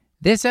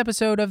This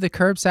episode of the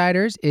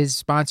Curbsiders is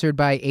sponsored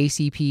by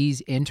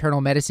ACP's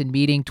Internal Medicine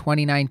Meeting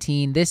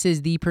 2019. This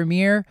is the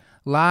premier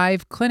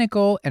live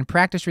clinical and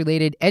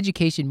practice-related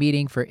education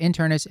meeting for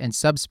internists and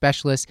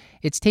subspecialists.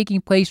 It's taking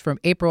place from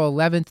April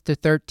 11th to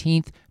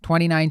 13th,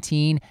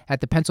 2019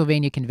 at the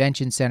Pennsylvania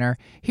Convention Center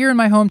here in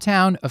my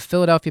hometown of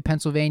Philadelphia,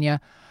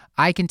 Pennsylvania.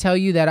 I can tell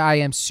you that I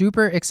am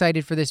super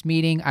excited for this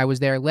meeting. I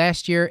was there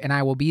last year and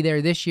I will be there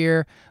this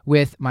year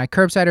with my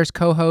Curbsiders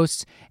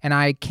co-hosts, and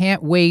I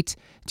can't wait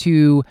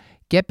to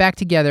get back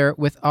together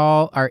with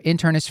all our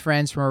internist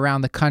friends from around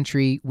the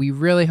country. We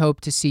really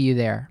hope to see you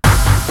there. The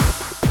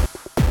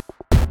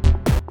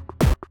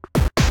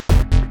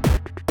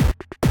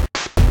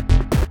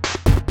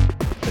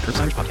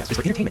Curbsiders podcast is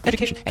for entertainment,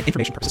 education, and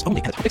information purposes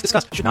only, and the topics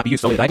discussed should not be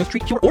used solely to diagnose,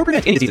 treat, cure, or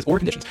prevent any diseases or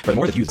conditions.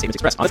 Furthermore, the views and statements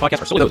expressed on this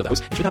podcast are solely those of those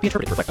and should not be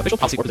interpreted to reflect official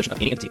policy or position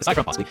of any entity aside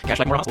from possibly Cash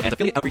Like Moore Hospital and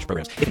affiliate outreach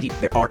programs. If indeed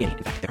there are any,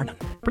 in fact, there are none.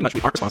 Pretty much,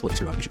 we aren't responsible if you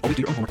screw up. You should always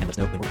do your own homework and let us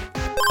know when we're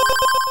wrong.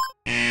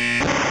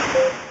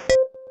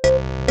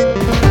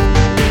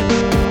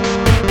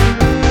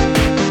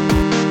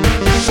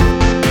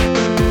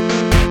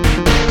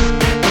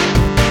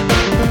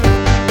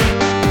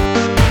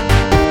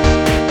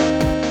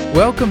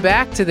 Welcome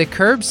back to the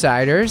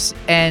Curbsiders,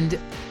 and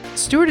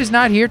Stuart is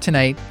not here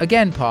tonight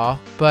again, Paul,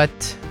 but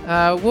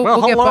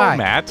we'll get by. Hello,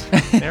 Matt.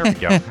 There we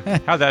go.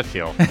 How'd that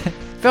feel?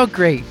 Felt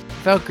great.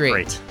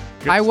 Great.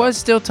 Good I stuff. was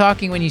still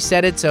talking when you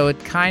said it, so it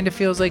kind of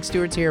feels like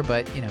Stuart's here,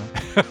 but, you know.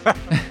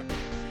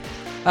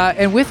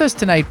 And with us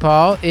tonight,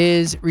 Paul,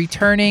 is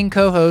returning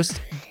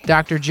co-host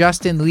Dr.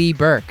 Justin Lee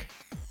Burke.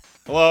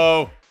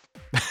 Hello.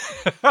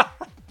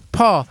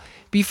 Paul,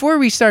 before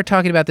we start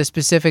talking about the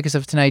specifics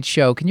of tonight's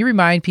show, can you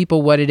remind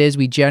people what it is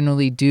we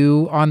generally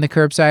do on the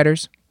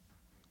Curbsiders?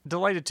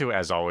 Delighted to,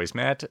 as always,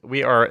 Matt.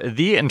 We are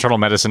the internal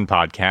medicine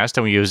podcast,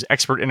 and we use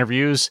expert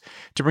interviews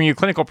to bring you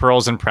clinical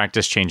pearls and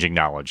practice-changing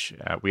knowledge.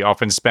 We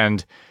often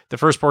spend the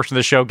first portion of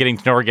the show getting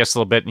to know our guests a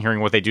little bit and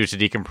hearing what they do to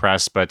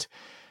decompress, but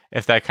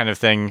if that kind of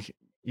thing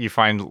you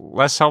find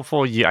less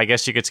helpful, I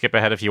guess you could skip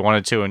ahead if you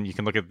wanted to, and you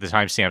can look at the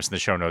timestamps in the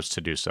show notes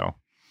to do so.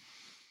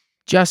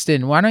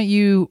 Justin, why don't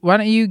you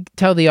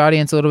tell the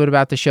audience a little bit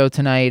about the show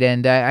tonight?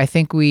 And I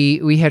think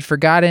we had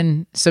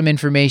forgotten some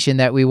information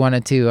that we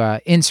wanted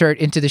to insert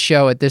into the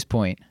show at this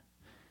point.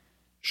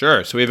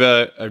 Sure. So we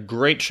have a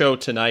great show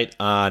tonight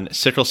on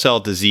sickle cell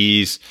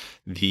disease,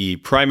 the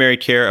primary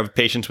care of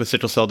patients with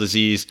sickle cell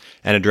disease,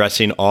 and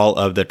addressing all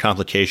of the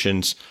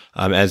complications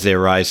as they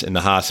arise in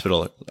the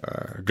hospital,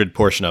 a good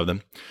portion of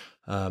them.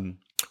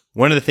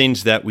 One of the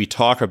things that we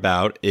talk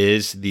about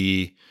is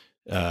the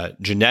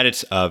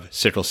genetics of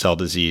sickle cell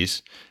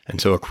disease. And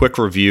so a quick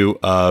review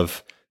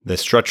of the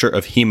structure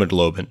of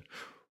hemoglobin.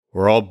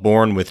 We're all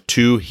born with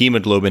two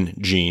hemoglobin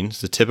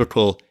genes. The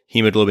typical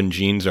hemoglobin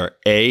genes are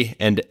A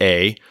and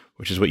A,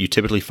 which is what you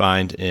typically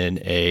find in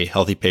a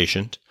healthy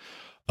patient.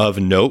 Of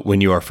note, when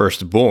you are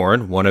first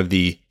born, one of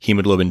the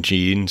hemoglobin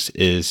genes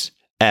is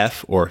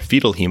F, or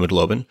fetal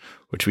hemoglobin,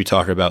 which we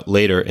talk about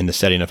later in the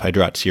setting of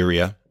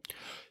hydroxyurea.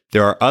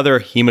 There are other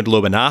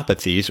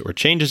hemoglobinopathies, or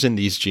changes in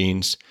these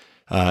genes,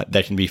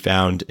 that can be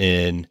found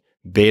in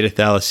beta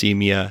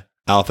thalassemia,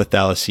 alpha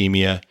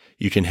thalassemia.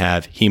 You can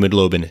have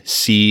hemoglobin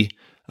C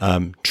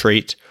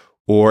trait,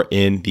 or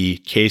in the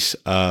case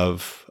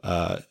of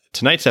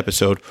tonight's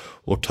episode,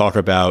 we'll talk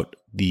about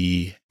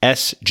the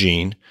S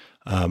gene,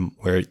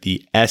 where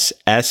the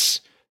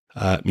SS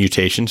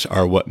mutations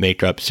are what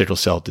make up sickle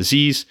cell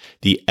disease.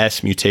 The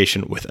S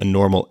mutation with a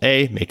normal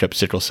A make up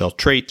sickle cell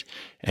trait,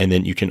 and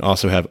then you can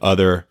also have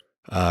other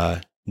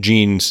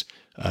genes,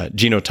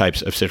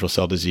 genotypes of sickle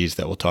cell disease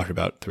that we'll talk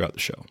about throughout the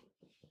show.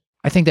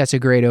 I think that's a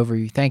great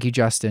overview. Thank you,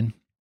 Justin.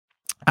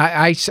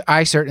 I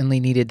certainly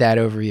needed that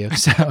overview.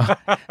 So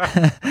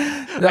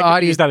The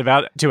audience used that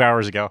about 2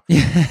 hours ago.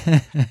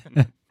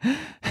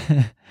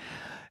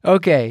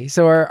 Okay,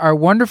 so our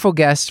wonderful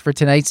guest for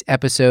tonight's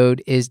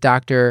episode is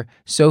Dr.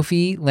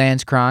 Sophie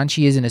Landskron.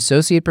 She is an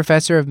associate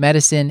professor of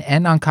medicine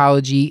and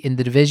oncology in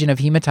the Division of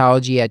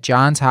Hematology at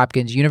Johns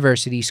Hopkins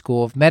University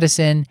School of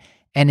Medicine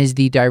and is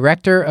the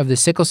director of the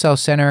Sickle Cell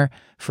Center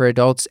for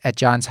Adults at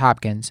Johns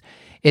Hopkins.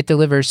 It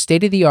delivers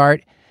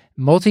state-of-the-art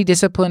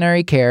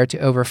multidisciplinary care to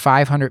over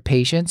 500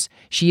 patients.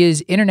 She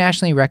is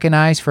internationally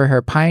recognized for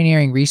her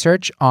pioneering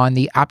research on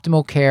the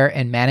optimal care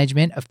and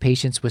management of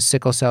patients with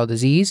sickle cell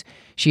disease.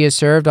 She has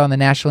served on the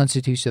National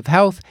Institutes of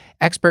Health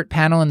expert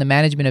panel in the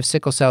management of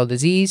sickle cell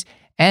disease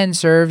and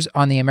serves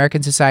on the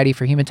American Society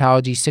for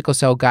Hematology Sickle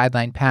Cell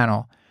Guideline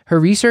panel. Her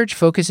research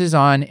focuses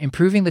on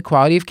improving the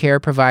quality of care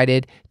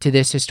provided to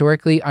this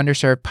historically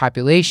underserved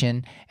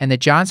population, and the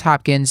Johns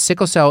Hopkins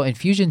Sickle Cell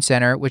Infusion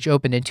Center, which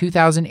opened in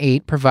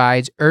 2008,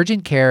 provides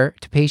urgent care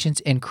to patients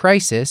in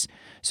crisis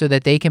so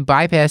that they can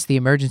bypass the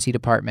emergency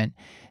department.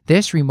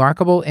 This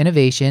remarkable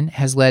innovation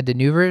has led to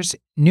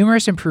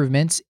numerous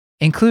improvements,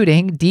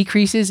 including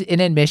decreases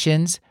in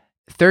admissions,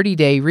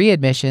 30-day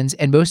readmissions,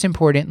 and most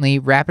importantly,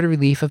 rapid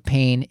relief of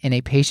pain in a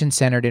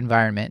patient-centered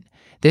environment.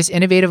 This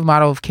innovative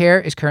model of care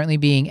is currently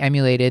being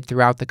emulated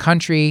throughout the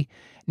country.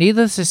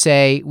 Needless to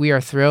say, we are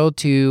thrilled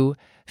to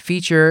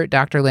feature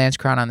Dr. Lance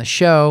Cron on the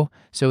show.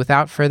 So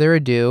without further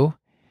ado,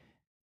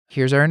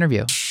 here's our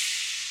interview.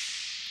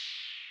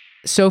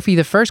 Sophie,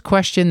 the first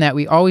question that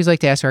we always like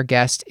to ask our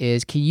guests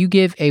is, can you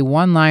give a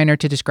one-liner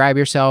to describe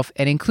yourself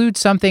and include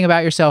something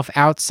about yourself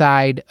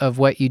outside of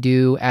what you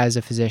do as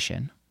a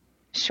physician?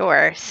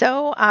 Sure.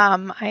 So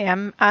I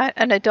am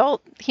an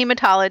adult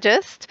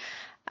hematologist,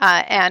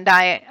 and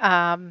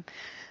I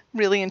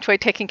really enjoy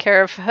taking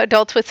care of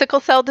adults with sickle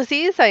cell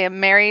disease. I am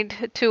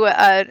married to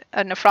a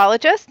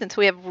nephrologist, and so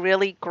we have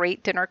really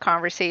great dinner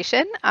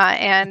conversation.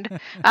 And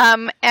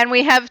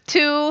we have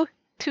two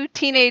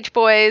teenage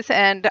boys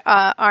and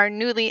are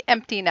newly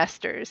empty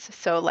nesters,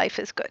 so life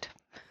is good.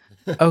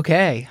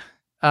 Okay.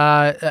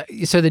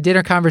 So the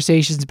dinner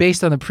conversations,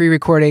 based on the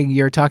pre-recording,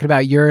 you're talking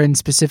about urine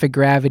specific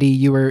gravity.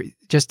 You were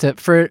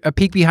for a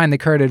peek behind the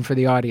curtain for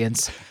the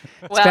audience.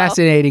 It's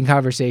fascinating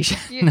conversation.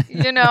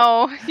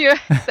 A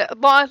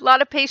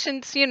lot of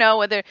patients,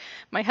 whether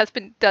my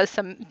husband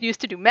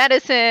used to do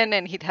medicine,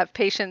 and he'd have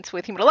patients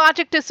with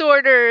hematologic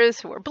disorders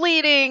who were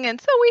bleeding.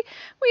 And so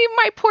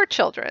my poor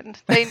children,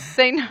 they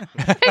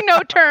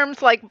know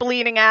terms like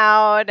bleeding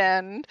out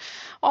and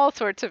all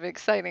sorts of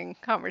exciting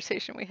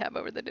conversation we have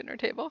over the dinner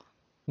table.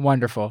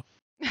 Wonderful.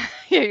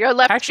 Yeah, you're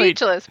left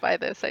speechless by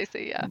this, I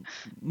see, yeah.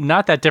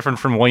 Not that different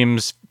from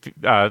William's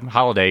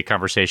holiday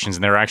conversations,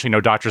 and there are actually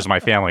no doctors in my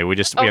family. We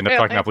end up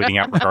talking about bleeding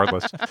out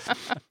regardless.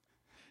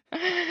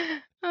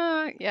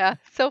 Yeah,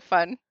 so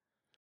fun.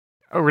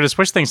 We're going to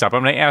switch things up.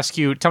 I'm going to ask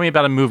you, tell me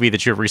about a movie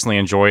that you've recently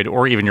enjoyed,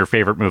 or even your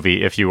favorite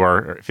movie, if you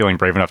are feeling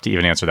brave enough to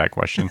even answer that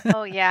question.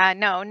 Oh, yeah,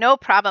 no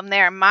problem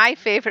there. My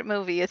favorite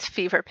movie is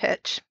Fever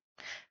Pitch.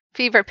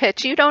 Fever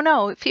Pitch. You don't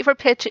know. Fever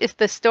Pitch is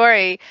the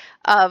story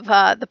of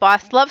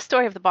love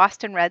story of the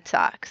Boston Red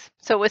Sox.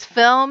 So it was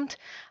filmed.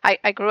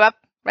 I grew up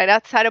right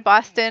outside of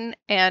Boston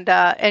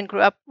and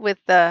grew up with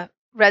the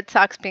Red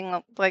Sox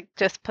being like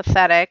just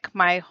pathetic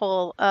my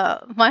whole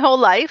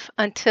life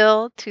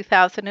until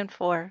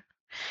 2004.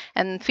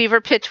 And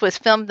Fever Pitch was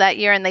filmed that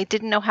year, and they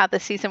didn't know how the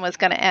season was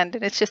going to end.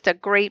 And it's just a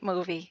great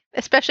movie,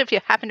 especially if you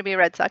happen to be a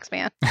Red Sox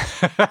fan.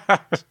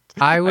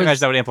 I imagine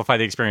that would amplify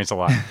the experience a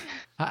lot.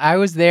 I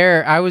was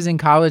there. I was in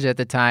college at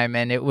the time,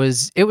 and it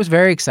was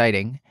very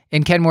exciting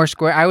in Kenmore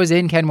Square. I was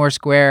in Kenmore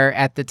Square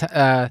at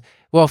the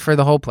for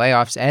the whole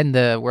playoffs and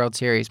the World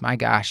Series. My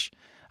gosh,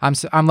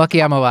 I'm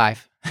lucky I'm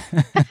alive.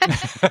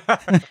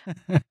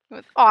 It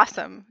was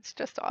awesome. It's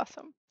just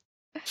awesome.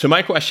 So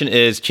my question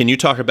is, can you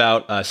talk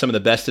about some of the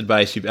best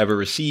advice you've ever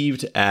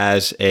received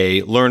as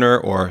a learner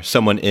or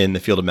someone in the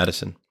field of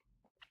medicine?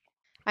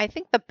 I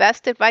think the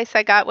best advice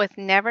I got was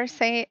never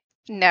say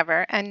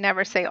never and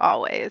never say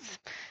always.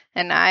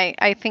 And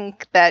I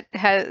think that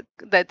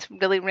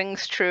really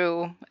rings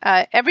true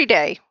every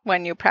day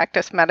when you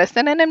practice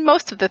medicine and in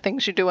most of the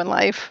things you do in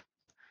life.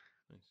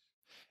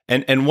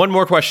 And one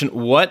more question.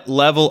 What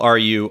level are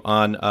you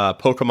on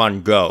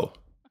Pokemon Go?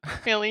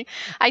 Really?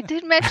 I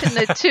did mention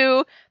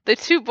the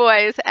two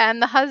boys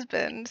and the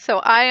husband. So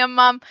I am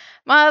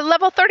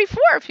level 34,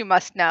 if you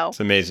must know. It's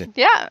amazing.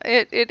 Yeah,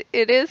 it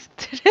is.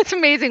 It's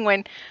amazing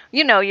when,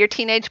 your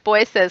teenage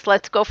boy says,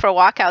 let's go for a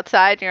walk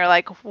outside. And you're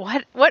like,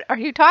 what are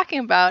you talking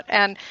about?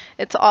 And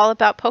it's all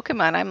about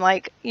Pokemon. I'm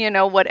like,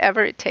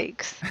 whatever it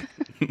takes.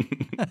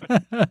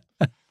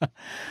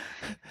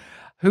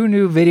 Who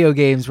knew video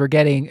games were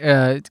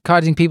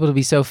causing people to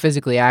be so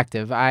physically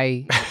active?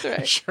 That's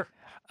right. Sure.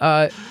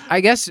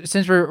 I guess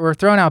since we're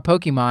throwing out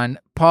Pokemon,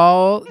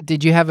 Paul,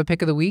 did you have a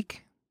pick of the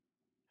week?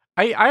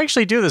 I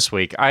actually do this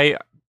week.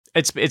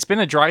 It's been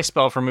a dry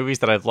spell for movies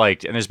that I've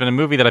liked, and there's been a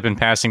movie that I've been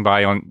passing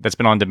by that's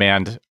been on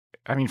demand.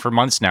 I mean, for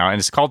months now, and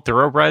it's called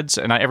Thoroughbreds.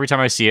 And every time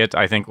I see it,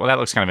 I think, well, that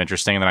looks kind of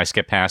interesting, and then I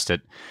skip past it.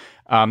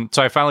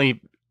 So I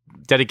finally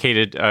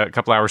dedicated a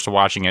couple hours to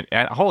watching it,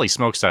 and holy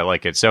smokes, I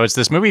like it. So it's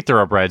this movie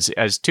Thoroughbreds,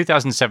 as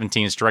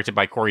 2017. It's directed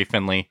by Corey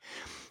Finley.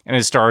 And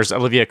it stars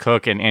Olivia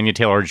Cooke and Anya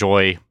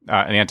Taylor-Joy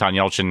and Anton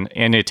Yelchin.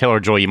 Anya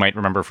Taylor-Joy, you might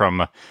remember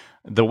from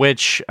The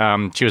Witch.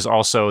 She was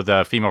also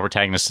the female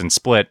protagonist in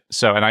Split.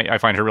 And I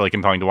find her really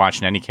compelling to watch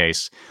in any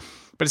case.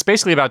 But it's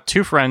basically about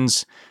two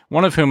friends,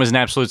 one of whom is an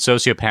absolute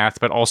sociopath,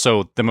 but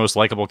also the most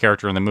likable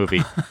character in the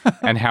movie,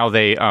 and how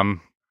they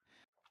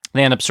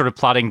end up sort of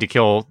plotting to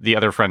kill the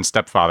other friend's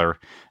stepfather,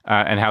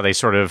 and how they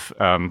sort of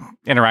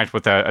interact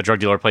with a drug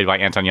dealer played by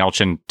Anton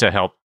Yelchin to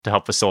help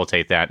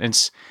facilitate that.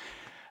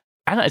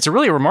 It's a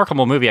really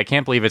remarkable movie. I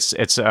can't believe it's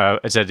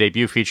a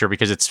debut feature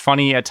because it's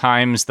funny at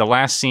times. The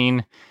last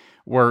scene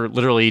where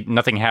literally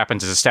nothing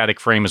happens as a static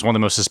frame is one of the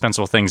most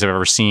suspenseful things I've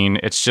ever seen.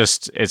 It's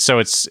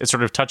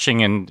sort of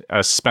touching and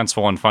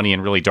suspenseful and funny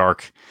and really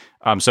dark.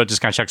 So it just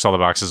kind of checks all the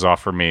boxes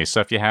off for me. So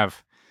if you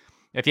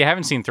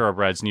haven't seen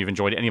Thoroughbreds and you've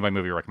enjoyed any of my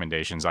movie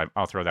recommendations,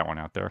 I'll throw that one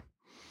out there.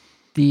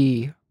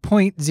 The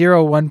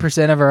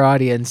 0.01% of our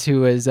audience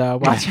who is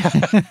watching.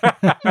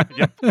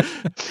 Yep.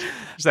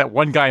 There's that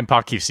one guy in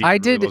Popkeep seat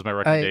who was my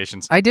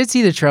recommendations. I did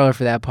see the trailer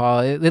for that,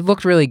 Paul. It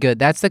looked really good.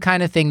 That's the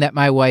kind of thing that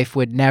my wife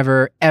would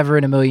never, ever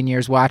in a million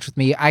years watch with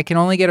me. I can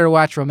only get her to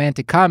watch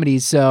romantic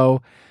comedies,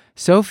 so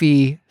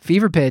Sophie,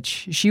 Fever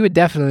Pitch, she would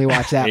definitely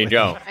watch that. There you with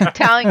go. me. I'm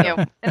telling you,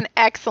 an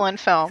excellent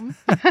film.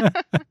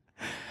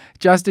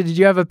 Justin, did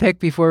you have a pick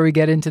before we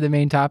get into the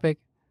main topic?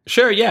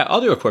 Sure, yeah,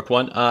 I'll do a quick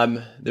one.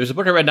 There's a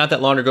book I read not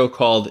that long ago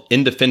called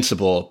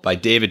Indefensible by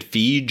David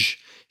Feige.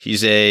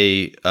 He's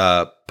a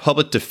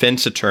public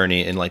defense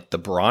attorney in like the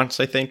Bronx,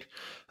 I think.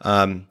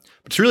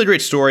 It's a really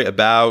great story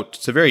about,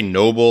 it's a very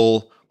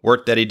noble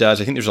work that he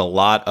does. I think there's a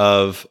lot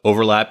of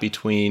overlap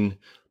between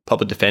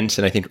public defense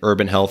and I think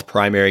urban health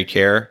primary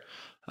care.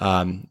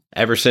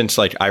 Ever since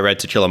like I read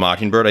To Kill a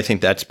Mockingbird, I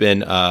think that's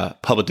been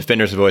public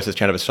defender's voice is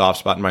kind of a soft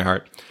spot in my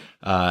heart.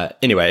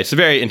 Anyway, it's a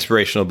very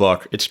inspirational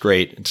book. It's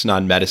great. It's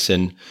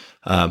non-medicine,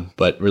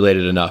 but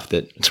related enough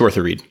that it's worth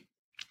a read.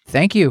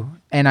 Thank you.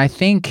 And I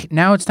think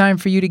now it's time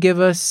for you to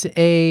give us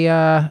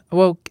a,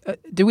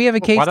 do we have a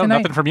case Why tonight?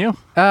 nothing from you?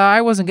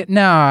 I wasn't good.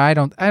 No, I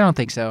don't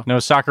think so. No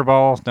soccer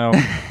ball, no.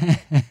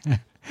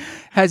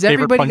 Has Favorite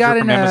everybody plunger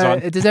gotten from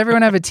Amazon? does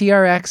everyone have a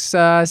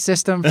TRX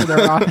system for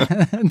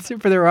their,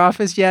 for their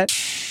office yet?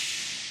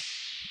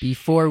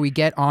 Before we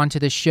get on to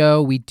the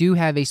show, we do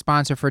have a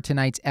sponsor for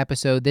tonight's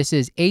episode. This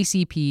is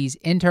ACP's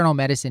Internal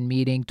Medicine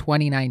Meeting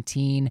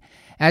 2019.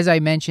 As I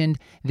mentioned,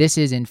 this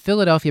is in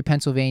Philadelphia,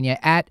 Pennsylvania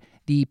at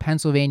the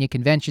Pennsylvania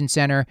Convention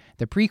Center.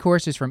 The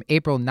pre-course is from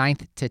April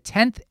 9th to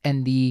 10th,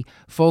 and the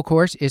full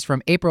course is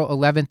from April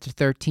 11th to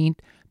 13th,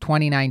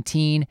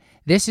 2019.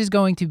 This is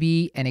going to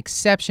be an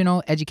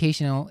exceptional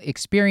educational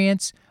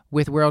experience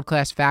with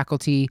world-class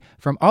faculty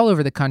from all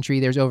over the country.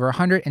 There's over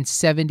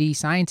 170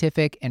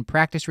 scientific and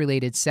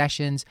practice-related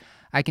sessions.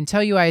 I can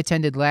tell you I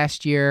attended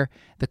last year.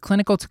 The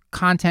clinical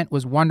content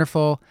was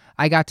wonderful.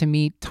 I got to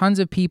meet tons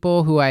of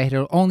people who I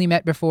had only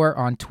met before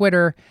on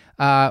Twitter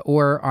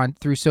or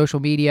through social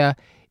media.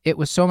 It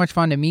was so much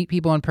fun to meet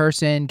people in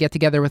person, get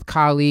together with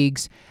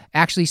colleagues.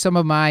 Actually, some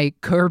of my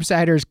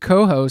Curbsiders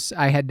co-hosts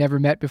I had never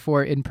met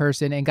before in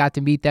person and got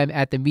to meet them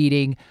at the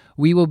meeting.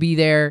 We will be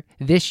there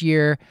this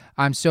year.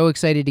 I'm so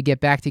excited to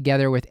get back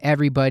together with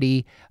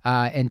everybody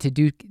and to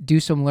do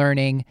some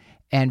learning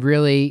and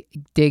really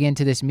dig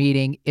into this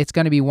meeting. It's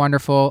going to be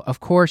wonderful. Of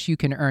course, you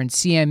can earn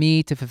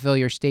CME to fulfill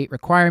your state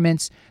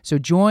requirements. So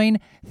join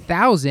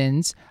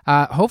thousands.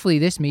 Hopefully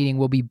this meeting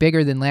will be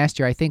bigger than last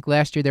year. I think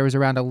last year there was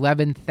around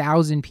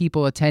 11,000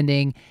 people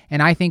attending,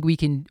 and I think we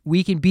can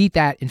beat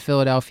that in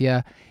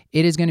Philadelphia.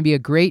 It is going to be a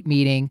great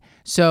meeting.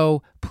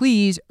 So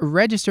please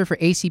register for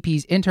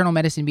ACP's Internal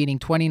Medicine Meeting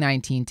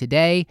 2019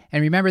 today.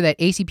 And remember that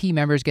ACP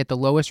members get the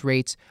lowest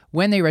rates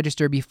when they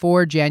register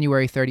before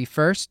January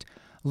 31st.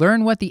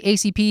 Learn what the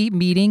ACP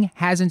meeting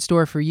has in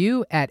store for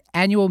you at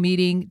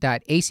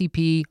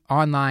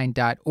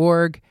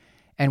annualmeeting.acponline.org,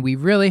 and we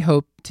really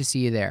hope to see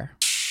you there.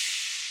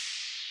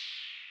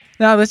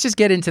 Now, let's just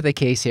get into the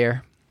case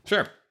here.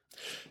 Sure.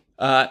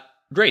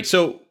 Great.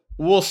 So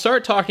we'll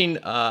start talking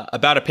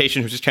about a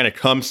patient who just kind of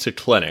comes to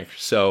clinic.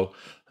 So,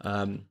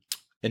 in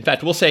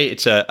fact, we'll say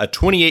it's a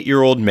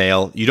 28-year-old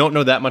male. You don't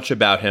know that much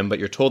about him, but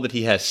you're told that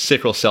he has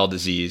sickle cell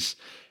disease.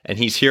 And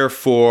he's here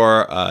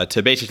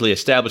to basically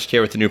establish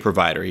care with the new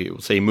provider. He will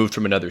say he moved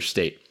from another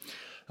state.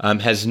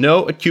 Has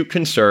no acute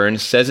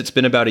concerns, says it's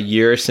been about a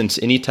year since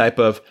any type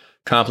of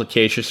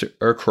complications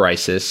or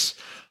crisis.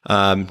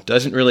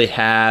 Doesn't really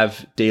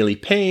have daily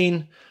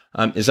pain.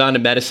 Is on a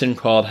medicine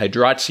called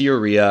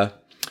hydroxyurea.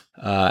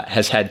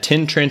 Has had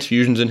 10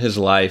 transfusions in his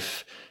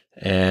life.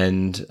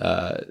 And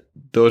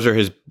those are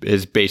his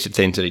basic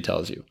things that he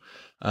tells you.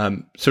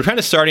 So kind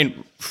of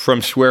starting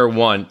from square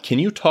one, can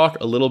you talk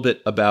a little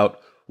bit about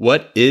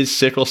what is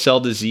sickle cell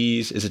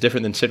disease? Is it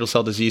different than sickle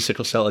cell disease,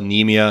 sickle cell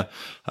anemia?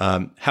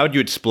 How would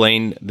you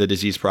explain the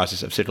disease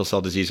process of sickle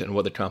cell disease and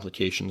what the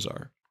complications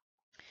are?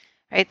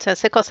 Right, so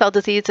sickle cell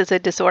disease is a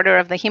disorder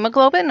of the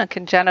hemoglobin, a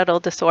congenital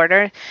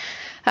disorder,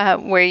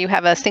 where you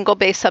have a single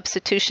base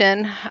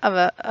substitution of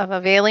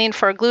a valine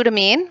for a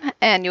glutamine,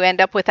 and you end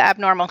up with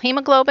abnormal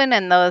hemoglobin,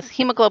 and those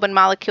hemoglobin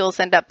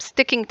molecules end up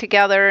sticking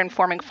together and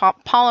forming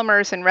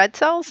polymers in red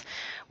cells,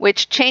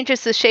 which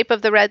changes the shape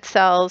of the red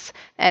cells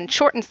and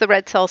shortens the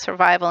red cell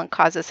survival and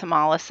causes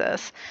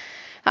hemolysis.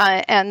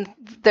 And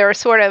there are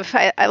sort of,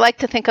 I like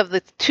to think of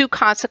the two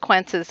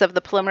consequences of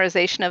the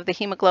polymerization of the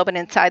hemoglobin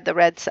inside the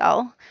red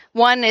cell.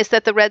 One is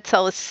that the red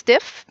cell is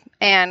stiff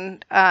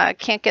and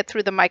can't get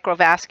through the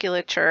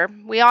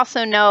microvasculature. We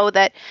also know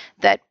that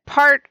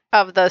part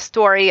of the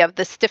story of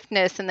the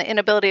stiffness and the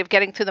inability of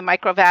getting through the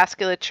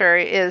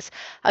microvasculature is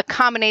a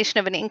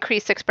combination of an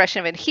increased expression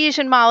of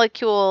adhesion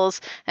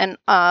molecules and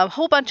a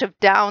whole bunch of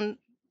downward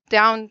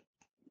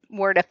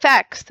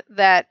effects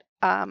that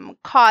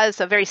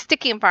cause a very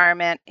sticky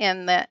environment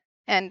in the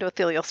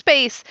endothelial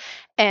space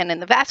and in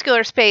the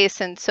vascular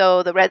space, and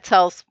so the red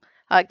cells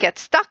get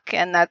stuck,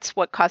 and that's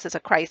what causes a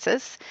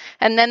crisis.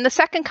 And then the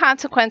second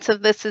consequence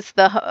of this is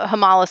the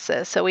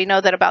hemolysis. So we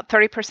know that about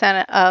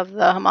 30% of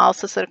the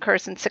hemolysis that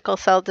occurs in sickle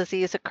cell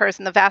disease occurs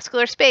in the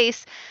vascular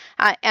space,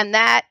 and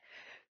that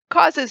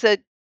causes a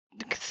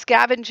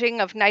scavenging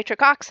of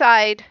nitric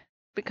oxide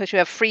because you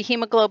have free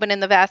hemoglobin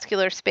in the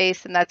vascular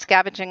space, and that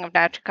scavenging of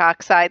nitric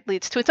oxide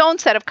leads to its own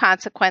set of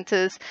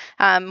consequences,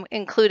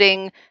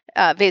 including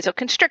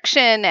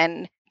vasoconstriction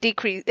and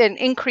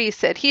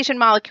increase adhesion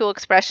molecule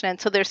expression.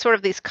 And so there's sort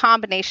of these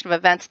combination of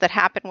events that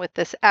happen with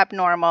this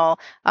abnormal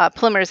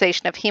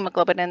polymerization of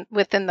hemoglobin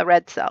within the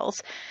red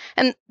cells.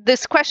 And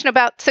this question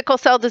about sickle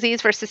cell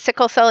disease versus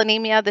sickle cell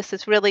anemia, this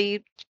is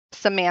really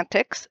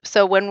semantics.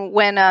 So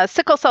when a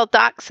sickle cell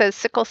doc says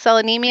sickle cell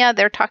anemia,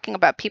 they're talking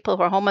about people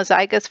who are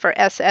homozygous for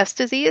SS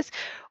disease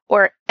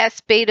or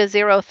S beta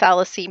 0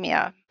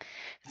 thalassemia.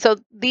 So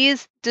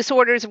these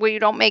disorders where you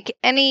don't make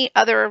any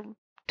other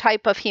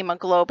type of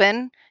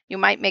hemoglobin, you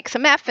might make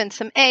some F and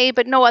some A,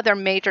 but no other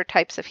major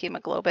types of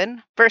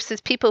hemoglobin, versus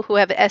people who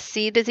have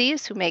SC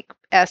disease who make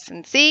S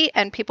and Z,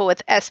 and people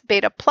with S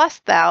beta plus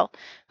thal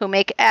who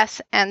make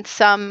S and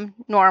some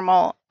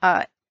normal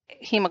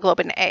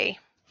hemoglobin A.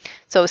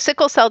 So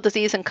sickle cell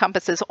disease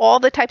encompasses all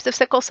the types of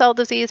sickle cell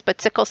disease,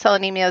 but sickle cell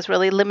anemia is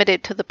really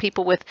limited to the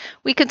people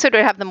we consider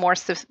to have the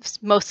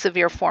most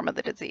severe form of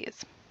the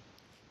disease.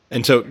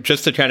 And so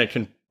just to kind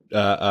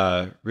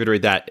of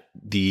reiterate that,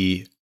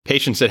 the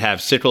patients that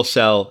have sickle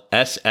cell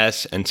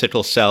SS and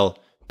sickle cell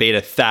beta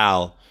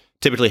thal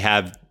typically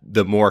have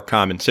the more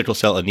common sickle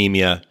cell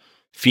anemia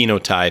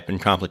phenotype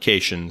and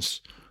complications,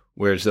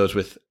 whereas those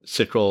with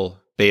sickle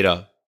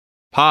beta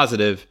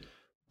positive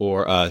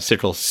or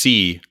sickle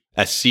C,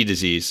 SC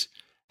disease,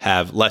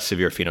 have less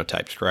severe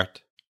phenotypes,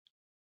 correct?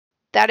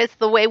 That is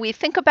the way we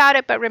think about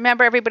it, but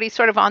remember, everybody's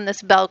sort of on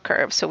this bell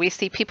curve. So we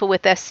see people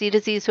with SC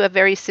disease who have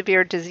very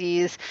severe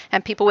disease,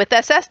 and people with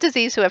SS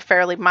disease who have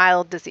fairly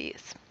mild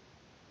disease.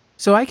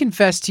 So I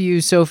confessed to you,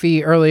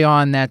 Sophie, early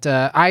on that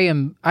I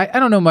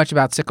don't know much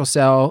about sickle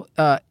cell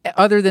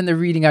other than the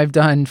reading I've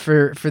done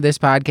for this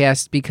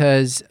podcast,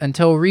 because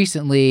until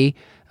recently,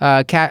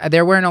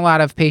 there weren't a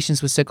lot of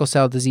patients with sickle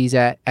cell disease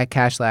at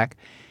Kashlak.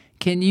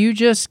 Can you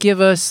just give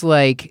us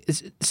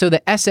so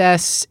the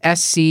SS,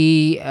 SC,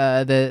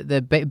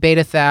 the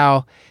beta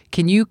thal,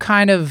 can you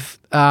kind of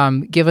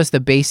give us the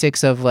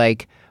basics of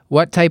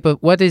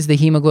what is the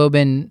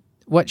hemoglobin,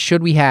 what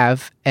should we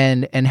have,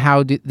 and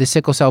how do the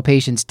sickle cell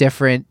patients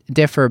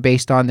differ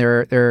based on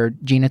their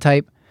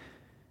genotype?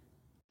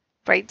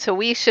 Right, so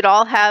we should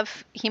all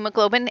have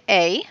hemoglobin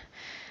A,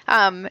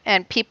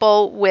 and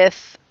people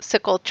with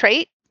sickle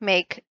trait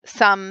make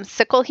some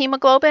sickle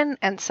hemoglobin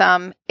and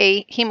some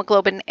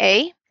hemoglobin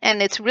A.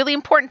 And it's really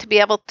important to be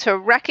able to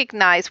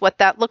recognize what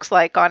that looks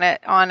like on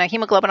a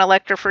hemoglobin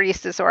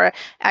electrophoresis or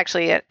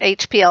actually an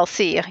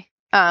HPLC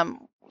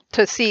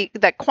to see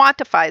that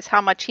quantifies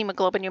how much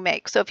hemoglobin you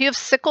make. So if you have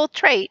sickle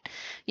trait,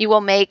 you will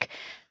make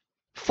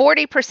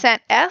 40%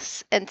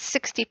 S and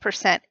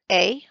 60%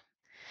 A.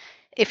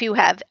 If you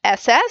have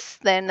SS,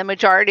 then the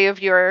majority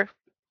of your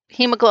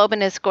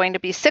hemoglobin is going to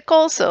be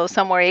sickle, so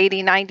somewhere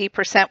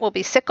 80-90% will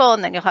be sickle,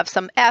 and then you'll have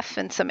some F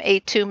and some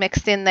A2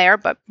 mixed in there,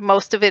 but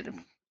most of it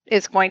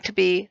is going to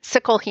be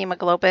sickle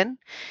hemoglobin.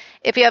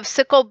 If you have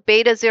sickle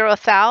beta 0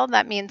 thal,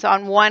 that means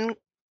on one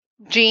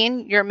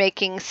gene you're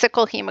making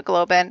sickle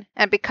hemoglobin,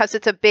 and because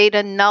it's a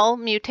beta null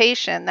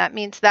mutation, that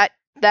means that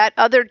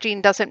other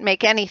gene doesn't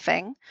make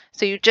anything,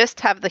 so you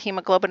just have the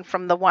hemoglobin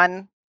from the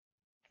one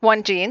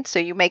gene, so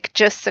you make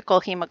just sickle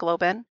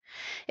hemoglobin.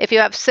 If you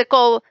have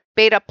sickle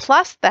beta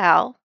plus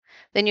thal,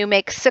 then you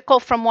make sickle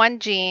from one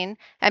gene,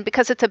 and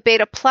because it's a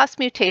beta plus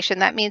mutation,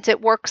 that means it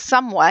works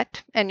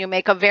somewhat, and you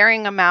make a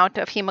varying amount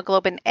of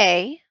hemoglobin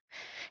A.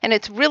 And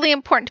it's really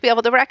important to be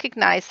able to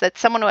recognize that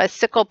someone who has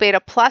sickle beta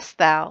plus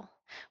thal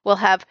will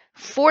have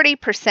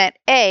 40%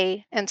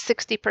 A and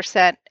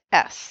 60%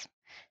 S.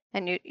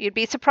 And you'd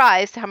be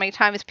surprised how many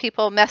times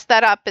people mess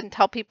that up and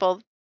tell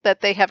people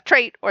that they have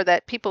trait, or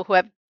that people who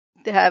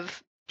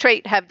have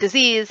trait have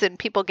disease, and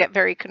people get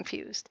very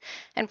confused.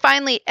 And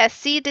finally,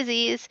 SC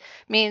disease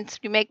means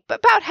you make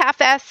about half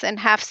S and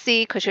half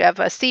C, because you have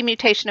a C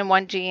mutation in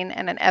one gene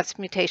and an S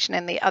mutation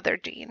in the other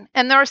gene.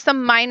 And there are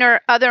some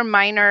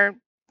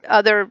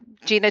other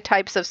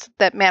genotypes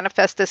that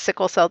manifest as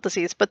sickle cell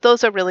disease, but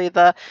those are really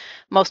the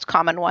most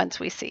common ones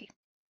we see.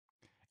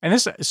 And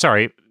this,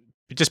 sorry,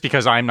 just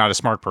because I'm not a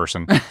smart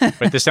person,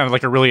 but this sounded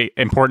like a really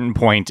important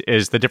point,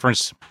 is the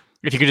difference.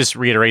 If you could just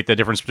reiterate the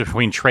difference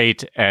between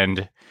trait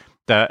and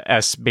the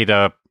S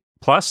beta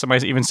plus, am I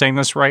even saying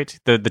this right?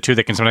 The two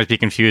that can sometimes be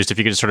confused. If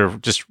you could sort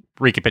of just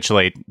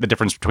recapitulate the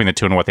difference between the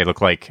two and what they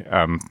look like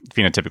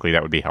phenotypically,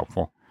 that would be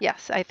helpful.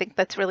 Yes, I think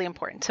that's really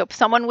important. So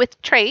someone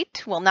with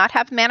trait will not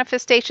have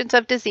manifestations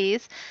of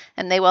disease,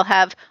 and they will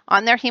have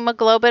on their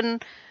hemoglobin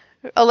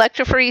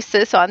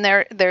electrophoresis on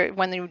their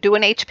when you do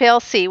an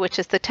HPLC, which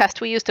is the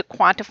test we use to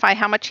quantify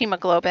how much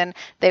hemoglobin,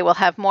 they will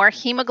have more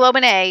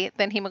hemoglobin A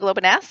than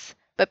hemoglobin S,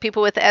 but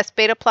people with S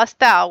beta plus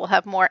thal will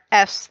have more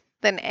S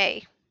than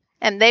A,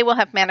 and they will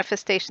have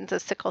manifestations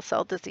of sickle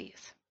cell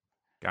disease.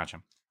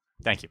 Gotcha.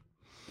 Thank you.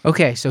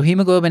 Okay, so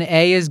hemoglobin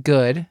A is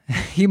good.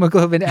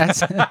 Hemoglobin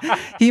S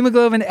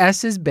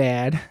is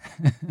bad.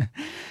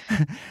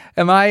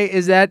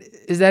 Is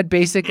that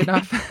basic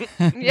enough?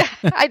 Yeah,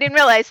 I didn't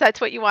realize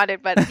that's what you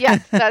wanted, but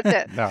yes, that's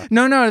it.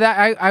 No,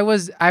 that I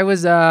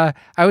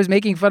was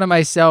making fun of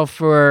myself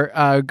for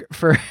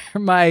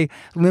my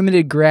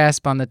limited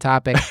grasp on the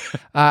topic.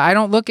 I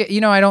don't look at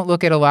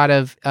a lot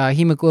of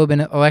hemoglobin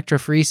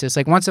electrophoresis.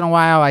 Like once in a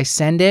while I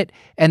send it,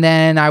 and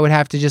then I would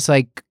have to just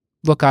like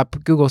look up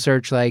Google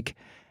search like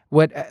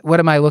what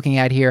am I looking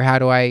at here? How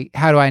do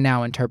I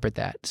now interpret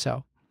that?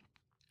 So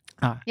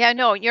Yeah,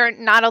 no, you're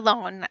not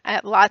alone.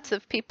 Lots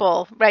of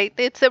people, right?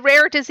 It's a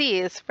rare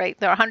disease, right?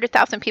 There are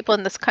 100,000 people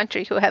in this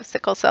country who have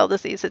sickle cell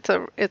disease. It's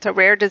a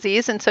rare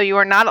disease, and so you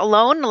are not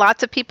alone.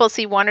 Lots of people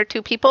see one or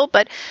two people,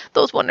 but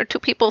those one or two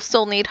people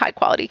still need high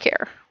quality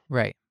care.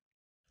 right.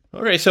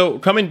 Okay, so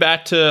coming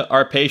back to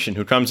our patient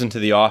who comes into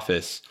the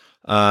office,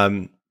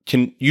 can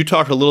you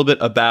talk a little bit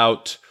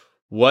about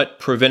what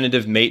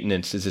preventative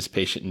maintenance does this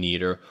patient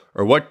need, or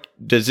what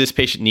does this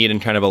patient need in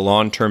kind of a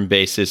long-term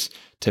basis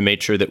to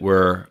make sure that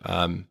we're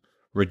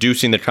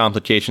reducing the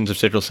complications of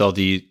sickle cell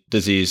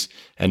disease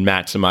and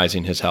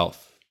maximizing his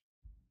health?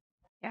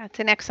 Yeah, it's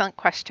an excellent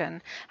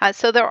question.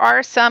 So there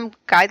are some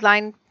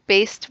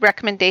guideline-based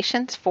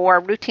recommendations for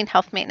routine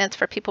health maintenance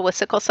for people with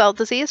sickle cell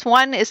disease.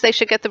 One is they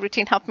should get the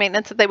routine health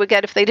maintenance that they would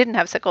get if they didn't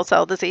have sickle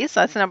cell disease.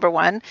 That's number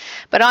one.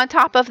 But on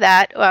top of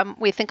that,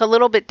 we think a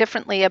little bit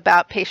differently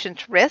about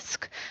patient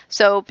risk.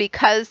 So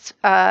because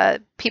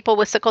people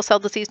with sickle cell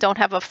disease don't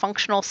have a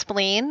functional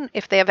spleen.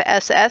 If they have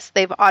SS,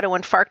 they've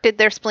autoinfarcted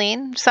their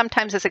spleen.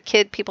 Sometimes as a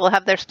kid, people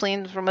have their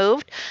spleens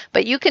removed.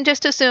 But you can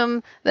just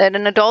assume that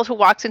an adult who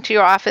walks into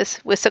your office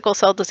with sickle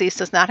cell disease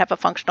does not have a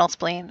functional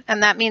spleen.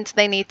 And that means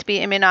they need to be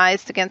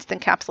immunized against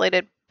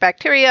encapsulated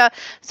bacteria,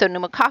 so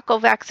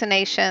pneumococcal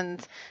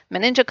vaccinations,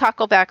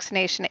 meningococcal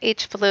vaccination,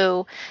 H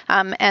flu,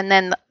 and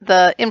then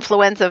the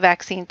influenza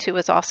vaccine too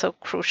is also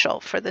crucial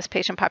for this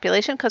patient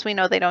population because we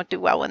know they don't do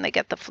well when they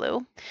get the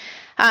flu.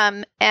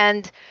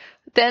 And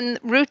then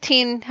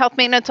routine health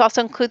maintenance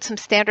also includes some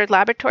standard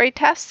laboratory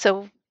tests.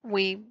 So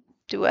we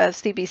do a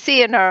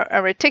CBC and a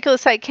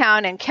reticulocyte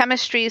count and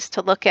chemistries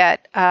to look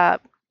at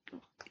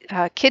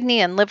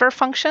kidney and liver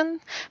function.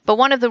 But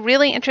one of the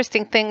really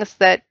interesting things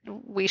that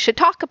we should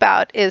talk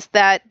about is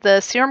that the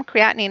serum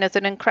creatinine is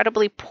an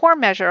incredibly poor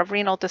measure of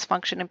renal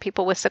dysfunction in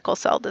people with sickle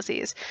cell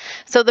disease.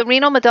 So the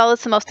renal medulla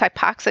is the most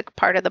hypoxic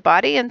part of the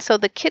body, and so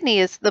the kidney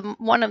is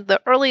one of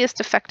the earliest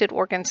affected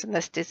organs in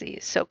this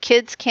disease. So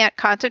kids can't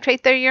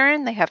concentrate their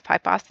urine; they have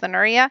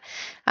hyposphenuria,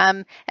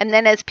 and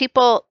then as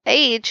people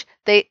age,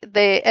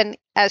 and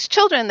as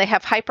children, they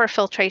have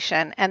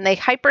hyperfiltration and they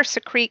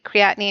hypersecrete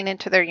creatinine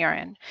into their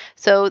urine.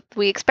 So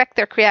we expect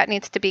their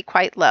creatinines to be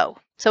quite low.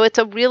 So it's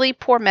a really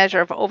poor measure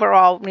of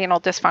overall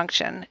renal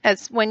dysfunction.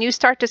 As when you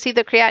start to see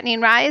the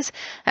creatinine rise,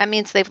 that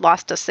means they've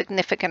lost a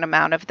significant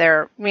amount of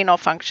their renal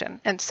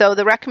function. And so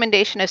the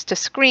recommendation is to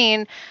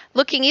screen,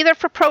 looking either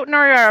for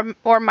proteinuria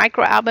or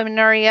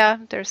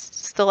microalbuminuria. There's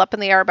still up in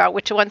the air about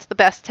which one's the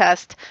best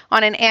test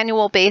on an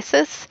annual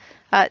basis.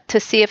 To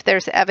see if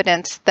there's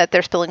evidence that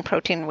they're spilling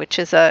protein, which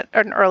is an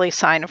early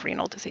sign of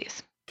renal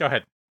disease. Go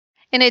ahead.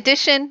 In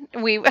addition,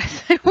 we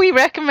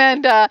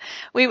recommend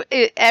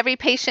every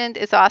patient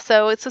it's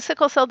a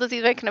sickle cell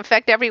disease that can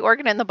affect every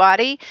organ in the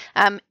body.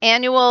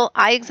 Annual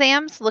eye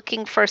exams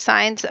looking for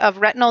signs of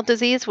retinal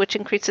disease, which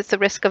increases the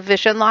risk of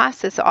vision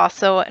loss, is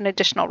also an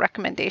additional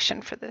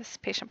recommendation for this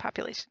patient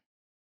population.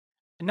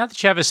 Not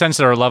that you have a sense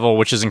at our level,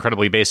 which is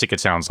incredibly basic,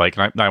 it sounds like,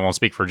 and I won't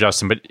speak for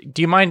Justin, but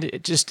do you mind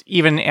just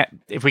even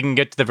if we can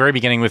get to the very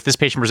beginning, if this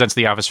patient presents to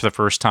the office for the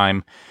first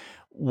time,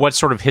 what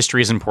sort of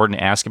history is important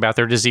to ask about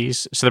their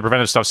disease? So the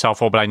preventive stuff's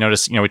helpful, but I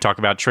noticed, we talk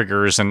about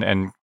triggers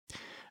and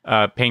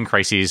pain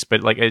crises,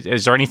 but like,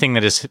 is there anything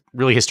that is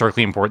really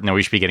historically important that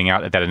we should be getting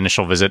out at that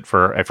initial visit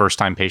for a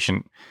first-time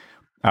patient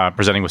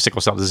presenting with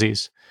sickle cell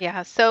disease?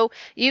 Yeah. So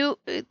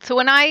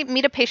when I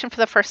meet a patient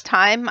for the first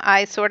time,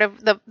 I sort of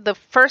the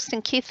first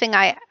and key thing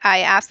I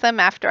ask them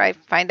after I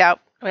find out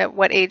at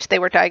what age they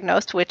were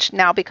diagnosed, which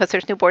now because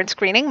there's newborn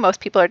screening, most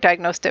people are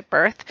diagnosed at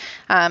birth.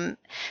 I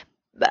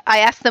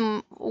ask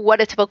them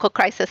what a typical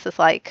crisis is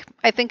like.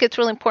 I think it's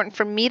really important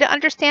for me to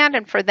understand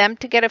and for them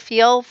to get a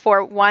feel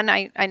for, one,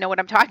 I know what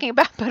I'm talking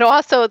about, but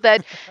also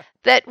that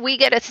we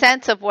get a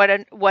sense of what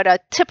a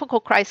typical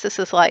crisis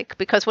is like.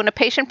 Because when a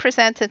patient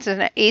presents as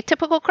an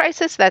atypical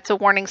crisis, that's a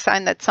warning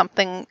sign that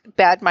something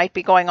bad might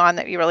be going on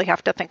that you really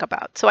have to think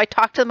about. So I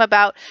talk to them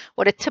about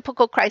what a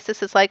typical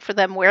crisis is like for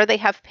them, where they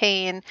have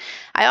pain.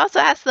 I also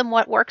ask them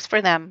what works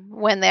for them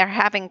when they're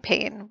having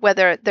pain,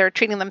 whether they're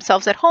treating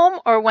themselves at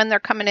home or when they're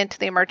coming into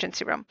the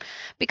emergency room.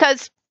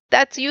 Because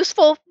that's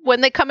useful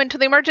when they come into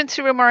the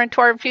emergency room or into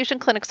our infusion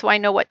clinic, so I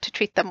know what to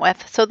treat them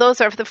with. So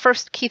those are the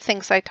first key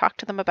things I talk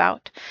to them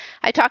about.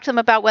 I talk to them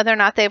about whether or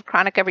not they have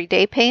chronic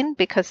everyday pain,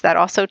 because that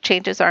also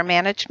changes our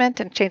management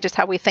and changes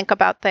how we think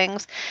about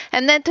things.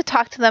 And then to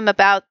talk to them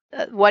about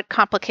what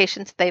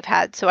complications they've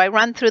had. So I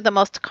run through the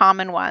most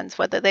common ones,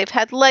 whether they've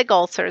had leg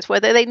ulcers,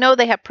 whether they know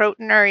they have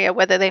proteinuria,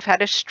 whether they've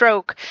had a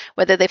stroke,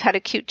 whether they've had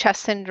acute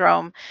chest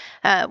syndrome,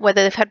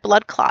 whether they've had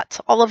blood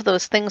clots. All of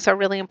those things are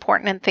really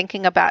important in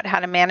thinking about how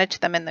to manage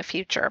them in the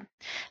future.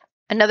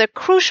 Another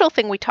crucial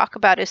thing we talk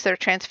about is their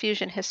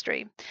transfusion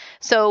history.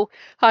 So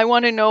I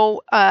want to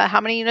know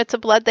how many units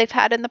of blood they've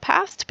had in the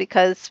past,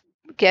 because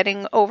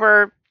getting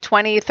over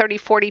 20, 30,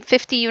 40,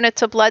 50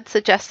 units of blood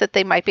suggests that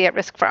they might be at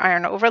risk for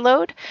iron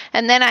overload.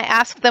 And then I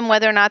ask them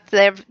whether or not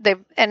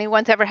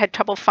anyone's ever had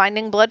trouble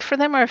finding blood for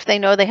them, or if they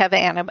know they have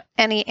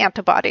any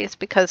antibodies,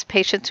 because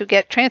patients who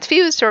get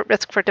transfused are at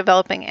risk for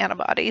developing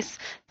antibodies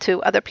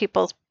to other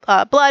people's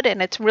blood.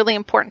 And it's really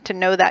important to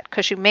know that,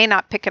 because you may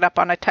not pick it up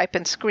on a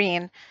type-in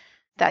screen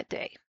that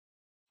day.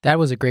 That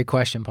was a great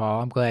question,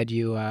 Paul. I'm glad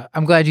you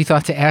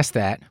thought to ask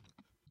that.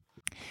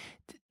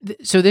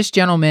 So this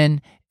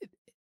gentleman,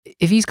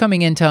 if he's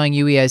coming in telling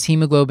you he has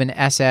hemoglobin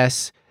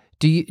SS,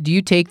 do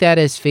you take that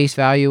as face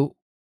value?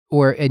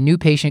 Or a new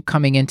patient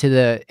coming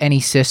into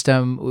any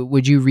system,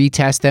 would you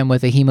retest them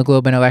with a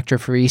hemoglobin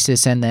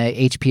electrophoresis and the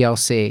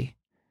HPLC?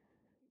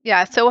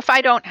 Yeah, so if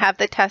I don't have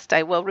the test,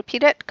 I will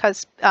repeat it,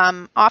 because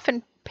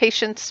often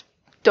patients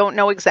don't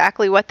know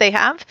exactly what they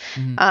have,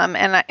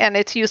 and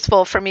it's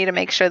useful for me to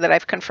make sure that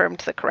I've confirmed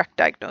the correct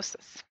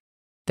diagnosis.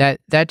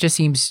 That just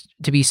seems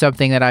to be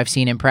something that I've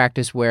seen in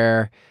practice,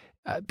 where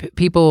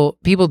people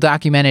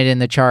document it in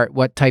the chart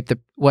what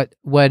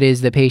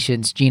is the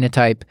patient's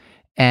genotype,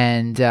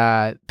 and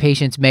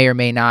patients may or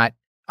may not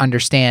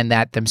understand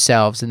that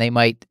themselves, and they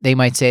might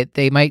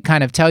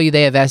kind of tell you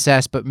they have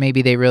SS, but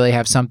maybe they really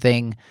have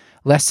something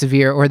less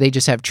severe, or they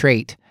just have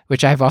trait,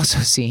 which I've also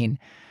seen.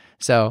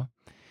 So.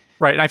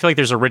 Right, and I feel like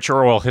there's a rich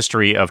oral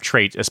history of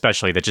trait,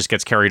 especially, that just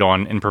gets carried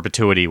on in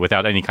perpetuity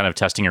without any kind of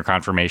testing or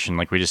confirmation.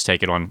 Like, we just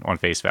take it on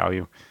face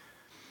value.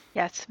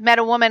 Yes, met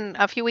a woman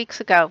a few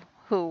weeks ago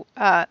who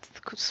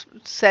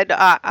said,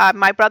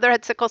 my brother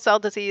had sickle cell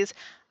disease.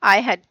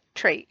 I have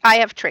trait.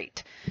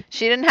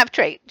 She didn't have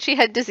trait. She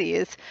had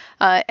disease.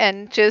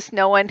 And just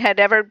no one had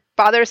ever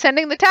bothered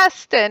sending the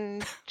test,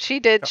 and she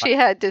did. She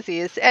had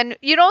disease. And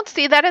you don't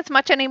see that as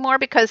much anymore,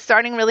 because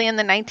starting really in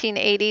the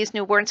 1980s,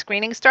 newborn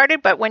screening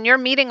started. But when you're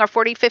meeting a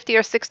 40, 50,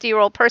 or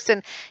 60-year-old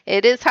person,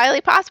 it is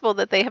highly possible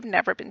that they have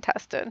never been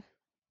tested.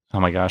 Oh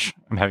my gosh,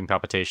 I'm having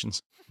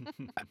palpitations.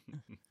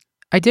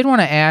 I did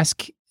want to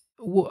ask,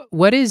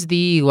 what is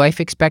the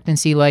life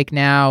expectancy like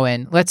now?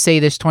 And let's say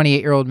this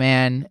 28-year-old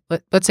man,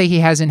 let's say he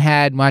hasn't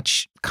had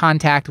much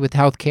contact with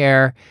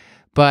healthcare,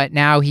 but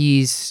now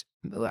he's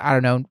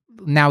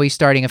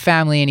starting a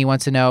family, and he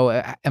wants to know,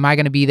 am I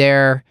going to be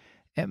there?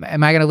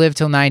 Am I going to live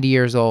till 90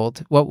 years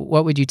old?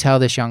 What would you tell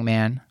this young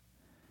man?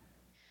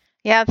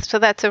 Yeah, so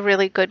that's a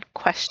really good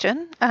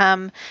question.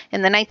 In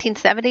the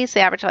 1970s,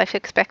 the average life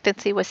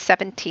expectancy was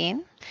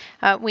 17.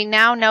 We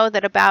now know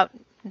that about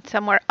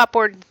somewhere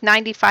upward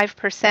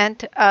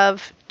 95%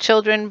 of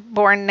children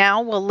born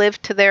now will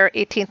live to their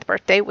 18th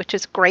birthday, which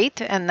is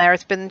great, and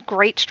there's been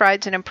great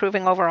strides in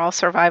improving overall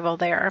survival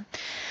there.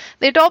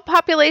 The adult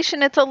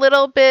population, it's a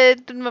little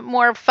bit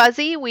more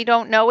fuzzy. We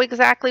don't know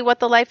exactly what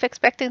the life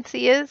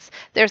expectancy is.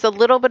 There's a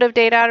little bit of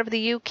data out of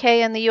the UK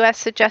and the US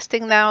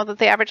suggesting now that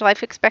the average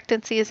life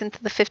expectancy is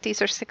into the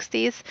 50s or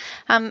 60s.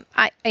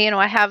 I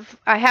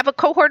have a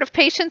cohort of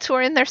patients who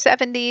are in their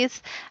 70s,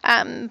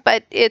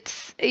 but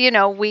it's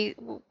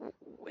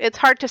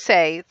hard to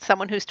say.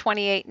 Someone who's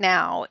 28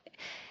 now.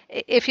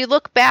 If you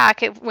look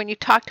back, when you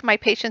talk to my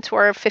patients who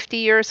are 50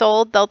 years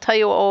old, they'll tell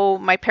you, oh,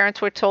 my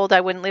parents were told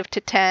I wouldn't live to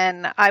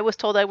 10. I was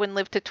told I wouldn't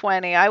live to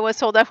 20. I was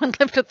told I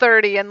wouldn't live to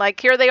 30. And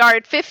here they are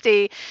at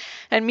 50,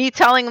 and me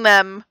telling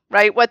them,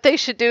 right, what they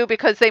should do,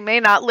 because they may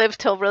not live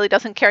till really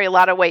doesn't carry a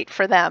lot of weight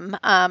for them.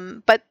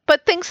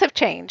 But things have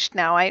changed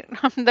now.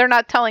 They're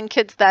not telling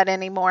kids that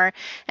anymore.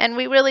 And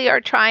we really are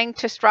trying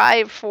to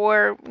strive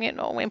for,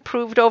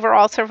 improved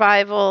overall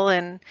survival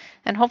and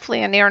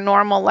hopefully a near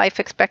normal life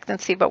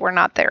expectancy, but we're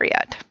not there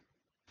yet.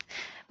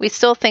 We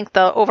still think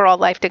the overall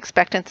life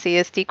expectancy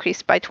is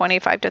decreased by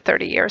 25 to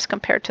 30 years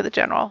compared to the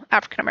general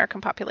African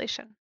American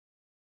population.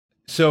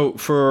 So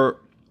for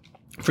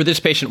this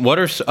patient, what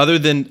are, other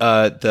than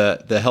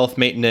the health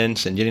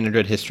maintenance and getting a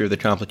good history of the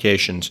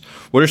complications,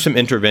 what are some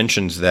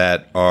interventions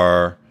that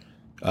are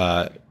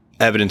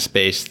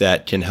evidence-based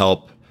that can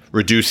help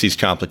reduce these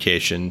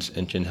complications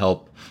and can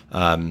help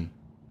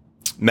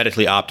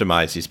medically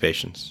optimize these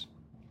patients?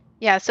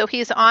 Yeah, so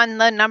he's on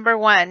the number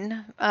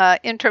one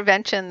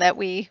intervention that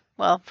we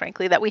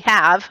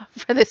have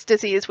for this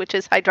disease, which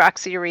is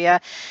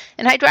hydroxyurea.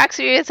 And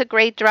hydroxyurea is a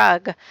great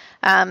drug.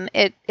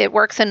 It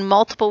works in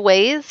multiple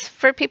ways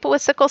for people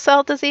with sickle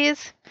cell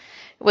disease.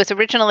 It was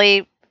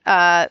originally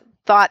thought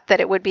that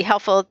it would be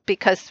helpful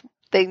because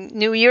they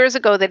knew years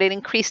ago that it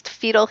increased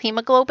fetal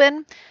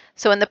hemoglobin.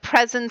 So when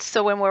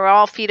we were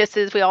all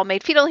fetuses, we all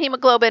made fetal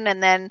hemoglobin,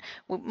 and then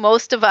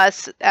most of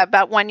us,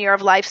 about 1 year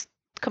of life,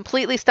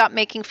 completely stop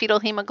making fetal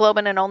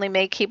hemoglobin and only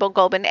make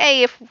hemoglobin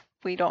A if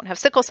we don't have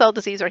sickle cell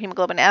disease, or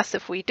hemoglobin S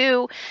if we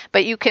do.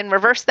 But you can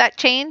reverse that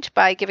change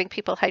by giving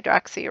people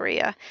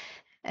hydroxyurea.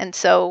 And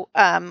so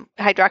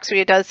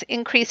hydroxyurea does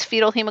increase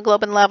fetal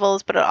hemoglobin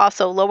levels, but it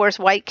also lowers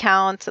white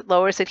counts, it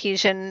lowers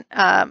adhesion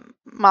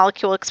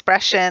molecule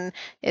expression.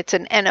 It's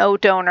an NO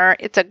donor.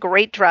 It's a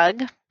great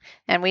drug.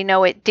 And we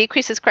know it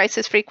decreases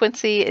crisis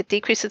frequency, it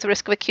decreases the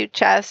risk of acute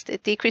chest,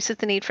 it decreases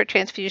the need for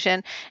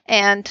transfusion,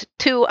 and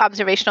 2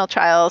 observational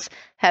trials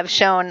have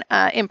shown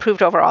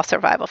improved overall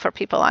survival for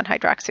people on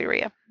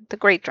hydroxyurea. It's a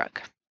great drug.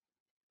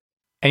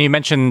 And you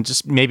mentioned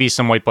just maybe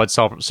some white blood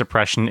cell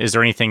suppression. Is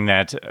there anything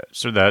that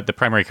the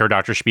primary care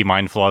doctor should be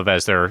mindful of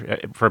as they're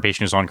for a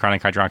patient who's on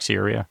chronic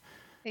hydroxyurea?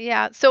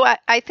 Yeah, so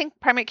I think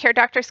primary care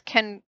doctors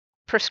can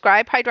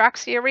prescribe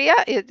hydroxyurea.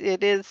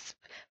 It is,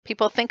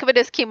 people think of it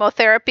as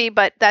chemotherapy,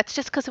 but that's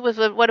just because it was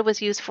what it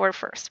was used for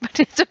first. But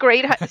it's a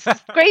great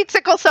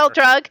sickle cell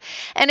drug,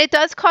 and it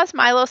does cause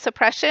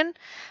myelosuppression.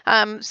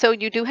 So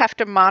you do have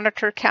to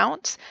monitor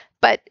counts.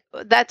 But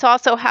that's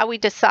also how we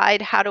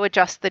decide how to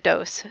adjust the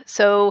dose.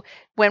 So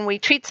when we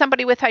treat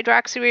somebody with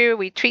hydroxyurea,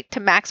 we treat to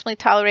maximally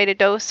tolerated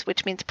dose,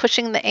 which means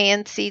pushing the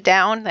ANC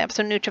down, the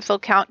absolute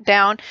neutrophil count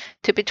down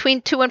to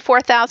between 2,000 and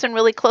 4,000,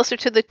 really closer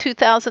to the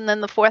 2,000 than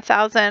the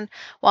 4,000,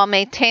 while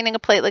maintaining a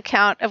platelet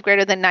count of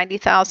greater than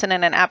 90,000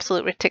 and an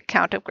absolute retic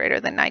count of greater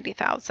than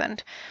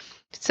 90,000.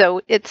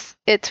 So it's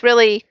a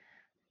really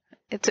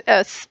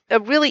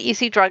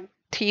easy drug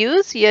to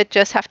use. You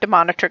just have to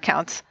monitor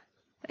counts,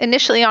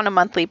 initially on a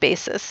monthly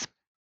basis.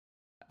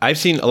 I've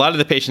seen a lot of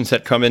the patients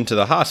that come into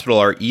the hospital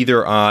are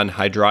either on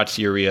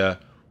hydroxyurea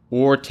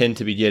or tend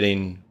to be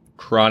getting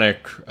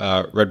chronic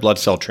red blood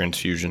cell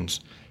transfusions.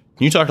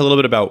 Can you talk a little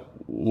bit about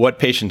what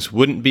patients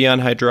wouldn't be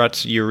on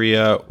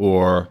hydroxyurea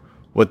or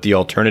what the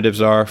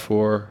alternatives are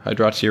for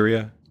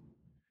hydroxyurea?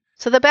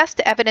 So the best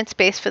evidence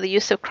base for the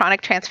use of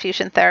chronic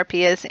transfusion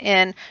therapy is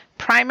in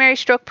primary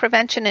stroke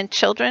prevention in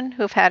children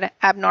who've had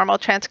abnormal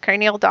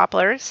transcranial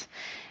Dopplers.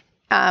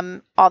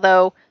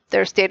 Although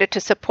there's data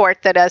to support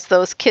that as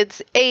those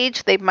kids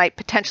age, they might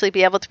potentially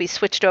be able to be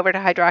switched over to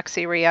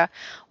hydroxyurea,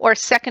 or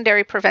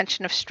secondary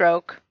prevention of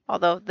stroke,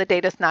 although the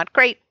data is not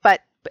great, but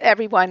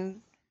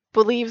everyone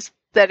believes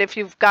that if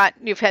you've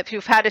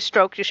had a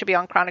stroke, you should be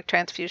on chronic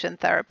transfusion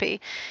therapy.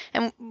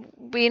 And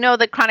we know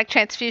that chronic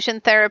transfusion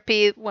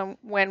therapy,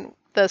 when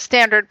the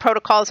standard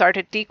protocols are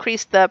to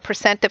decrease the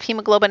percent of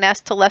hemoglobin S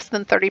to less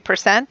than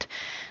 30%.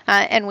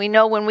 And we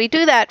know when we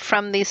do that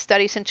from these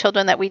studies in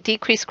children that we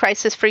decrease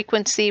crisis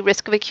frequency,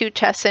 risk of acute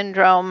chest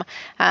syndrome.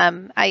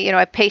 I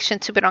have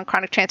patients who've been on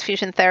chronic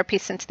transfusion therapy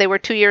since they were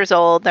 2 years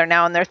old. They're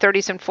now in their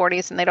 30s and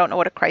 40s and they don't know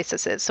what a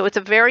crisis is. So it's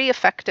a very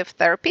effective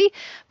therapy,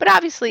 but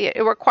obviously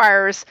it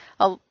requires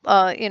a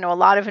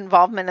lot of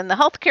involvement in the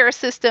healthcare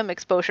system,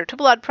 exposure to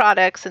blood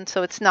products, and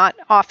so it's not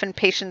often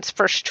patients'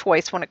 first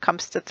choice when it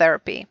comes to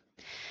therapy.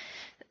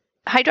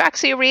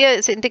 Hydroxyurea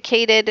is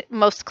indicated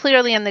most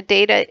clearly in the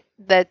data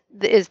that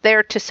is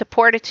there to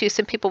support its use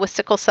in people with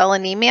sickle cell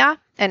anemia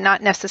and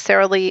not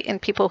necessarily in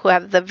people who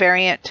have the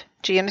variant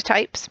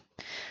genotypes.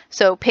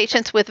 So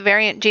patients with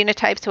variant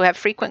genotypes who have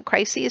frequent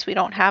crises, we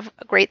don't have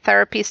great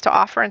therapies to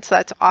offer, and so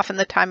that's often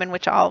the time in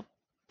which I'll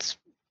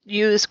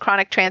use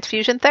chronic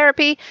transfusion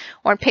therapy,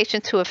 or in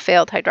patients who have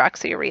failed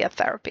hydroxyurea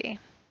therapy.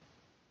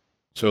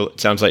 So it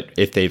sounds like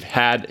if they've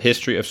had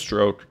history of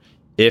stroke,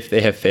 if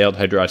they have failed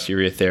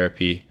hydroxyurea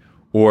therapy,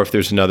 or if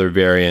there's another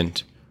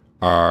variant,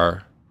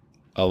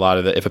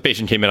 if a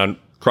patient came in on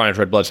chronic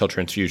red blood cell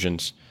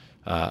transfusions,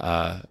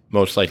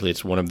 most likely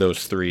it's one of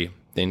those 3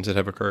 things that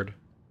have occurred.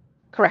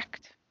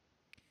 Correct.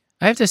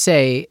 I have to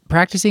say,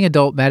 practicing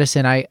adult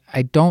medicine, I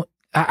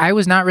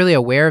was not really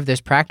aware of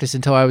this practice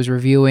until I was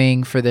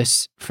reviewing for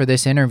this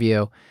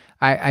interview.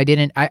 I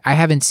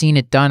haven't seen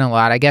it done a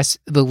lot. I guess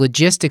the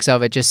logistics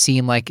of it just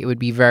seem like it would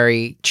be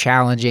very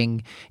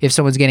challenging if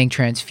someone's getting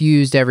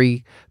transfused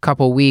every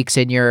couple weeks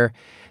and you're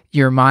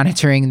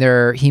monitoring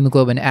their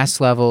hemoglobin S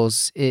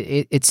levels.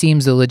 It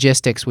seems the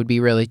logistics would be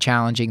really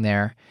challenging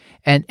there.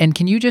 And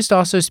can you just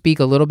also speak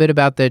a little bit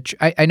about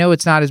I know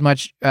it's not as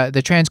much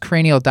the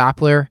transcranial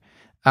Doppler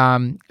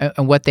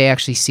and what they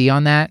actually see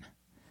on that?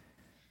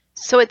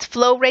 So it's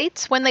flow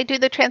rates when they do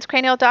the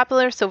transcranial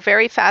Doppler. So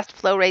very fast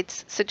flow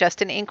rates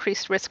suggest an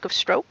increased risk of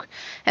stroke.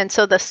 And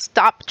so the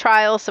STOP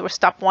trials, there were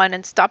STOP 1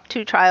 and STOP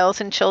 2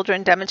 trials in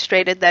children,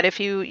 demonstrated that if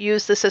you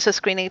use this as a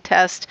screening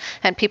test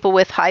and people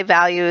with high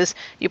values,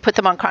 you put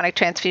them on chronic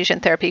transfusion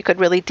therapy, you could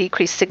really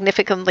decrease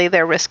significantly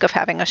their risk of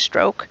having a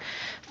stroke.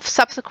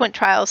 Subsequent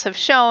trials have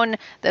shown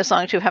that as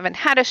long as you haven't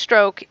had a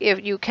stroke,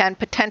 if you can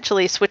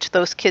potentially switch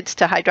those kids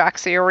to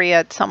hydroxyurea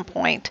at some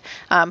point,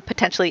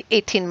 potentially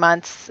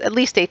at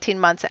least 18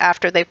 months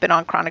after they've been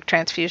on chronic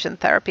transfusion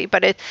therapy.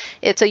 But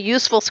it's a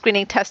useful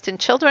screening test in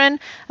children.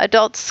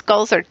 Adult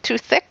skulls are too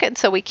thick, and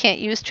so we can't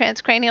use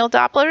transcranial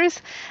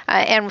Dopplers.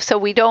 And so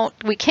we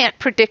can't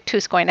predict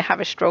who's going to have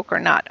a stroke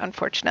or not,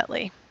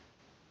 unfortunately.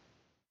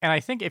 And I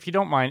think if you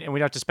don't mind, and we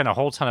don't have to spend a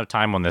whole ton of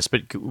time on this,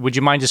 but would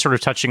you mind just sort of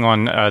touching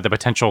on the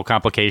potential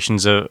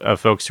complications of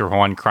folks who are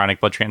on chronic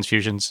blood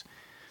transfusions?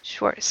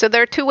 Sure. So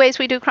there are two ways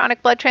we do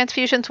chronic blood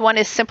transfusions. One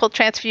is simple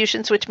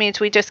transfusions, which means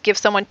we just give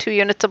someone 2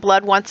 units of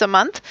blood once a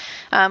month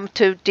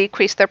to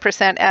decrease their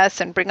percent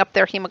S and bring up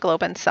their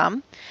hemoglobin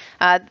some.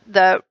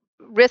 The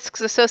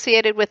risks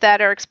associated with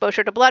that are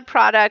exposure to blood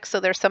products, so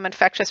there's some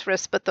infectious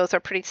risks, but those are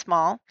pretty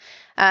small.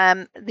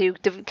 You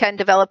can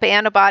develop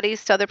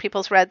antibodies to other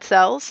people's red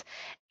cells,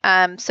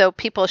 so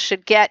people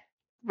should get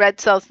red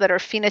cells that are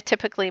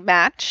phenotypically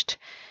matched.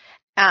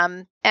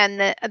 Then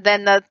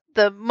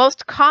the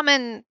most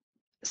common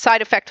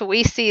side effect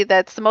we see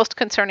that's the most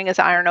concerning is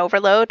iron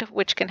overload,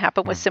 which can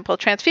happen with simple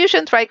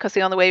transfusions, right? Because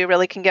the only way you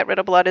really can get rid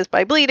of blood is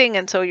by bleeding,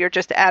 and so you're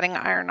just adding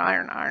iron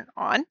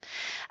on.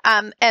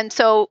 And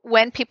so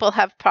when people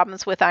have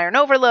problems with iron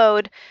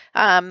overload,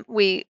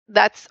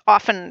 that's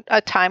often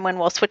a time when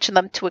we'll switch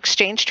them to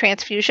exchange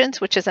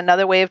transfusions, which is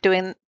another way of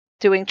doing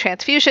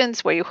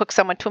transfusions where you hook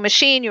someone to a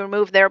machine, you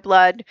remove their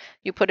blood,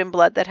 you put in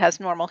blood that has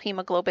normal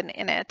hemoglobin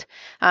in it.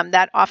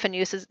 That often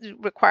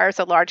requires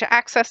a large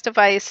access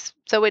device,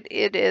 so it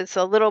is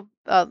a little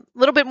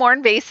bit more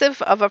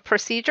invasive of a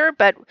procedure.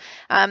 But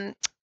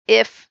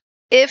if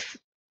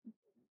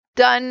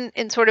done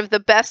in sort of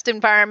the best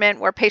environment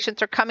where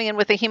patients are coming in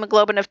with a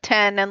hemoglobin of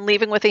 10 and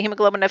leaving with a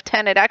hemoglobin of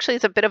 10, it actually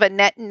is a bit of a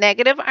net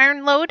negative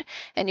iron load,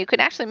 and you can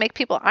actually make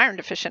people iron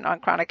deficient on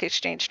chronic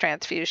exchange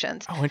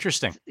transfusions. Oh,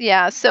 interesting.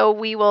 Yeah, so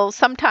we will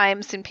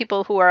sometimes, in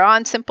people who are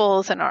on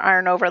simples and are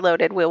iron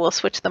overloaded, we will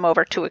switch them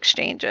over to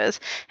exchanges.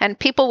 And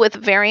people with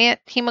variant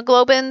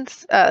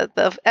hemoglobins,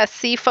 the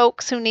SC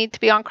folks who need to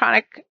be on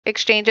chronic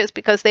exchanges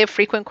because they have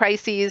frequent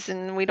crises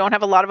and we don't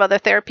have a lot of other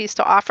therapies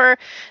to offer,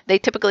 they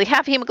typically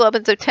have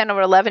hemoglobins of 10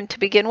 or 11 to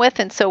begin with,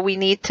 and so we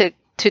need to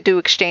do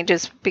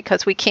exchanges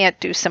because we can't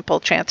do simple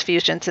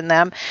transfusions in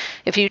them.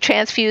 If you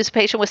transfuse a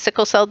patient with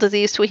sickle cell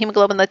disease to a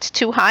hemoglobin that's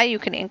too high, you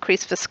can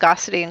increase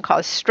viscosity and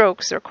cause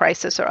strokes or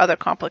crisis or other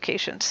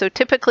complications. So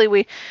typically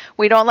we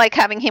don't like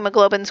having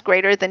hemoglobins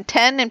greater than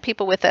 10 in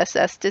people with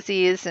SS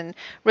disease, and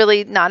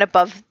really not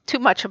too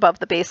much above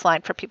the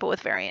baseline for people with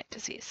variant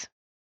disease.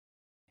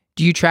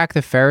 Do you track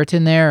the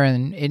ferritin there?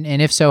 And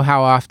if so,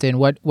 how often?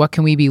 What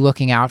can we be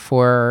looking out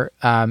for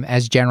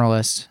as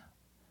generalists?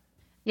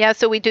 Yeah,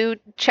 so we do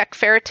check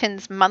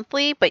ferritins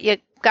monthly, but you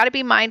got to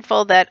be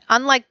mindful that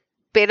unlike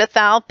beta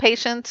thal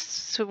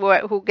patients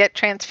who get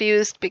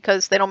transfused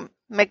because they don't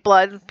make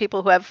blood,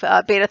 people who have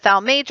beta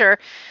thal major,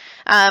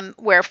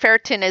 where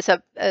ferritin is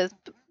a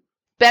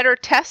better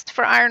test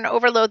for iron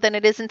overload than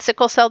it is in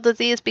sickle cell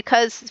disease,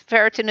 because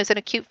ferritin is an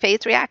acute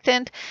phase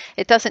reactant.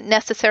 It doesn't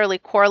necessarily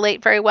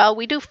correlate very well.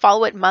 We do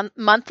follow it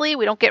monthly.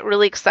 We don't get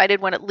really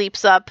excited when it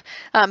leaps up,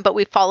 but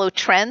we follow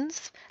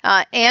trends.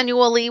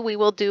 Annually, we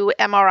will do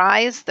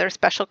MRIs. There are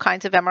special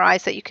kinds of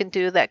MRIs that you can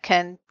do that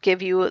can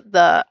give you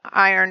the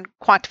iron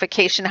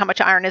quantification, how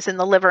much iron is in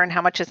the liver and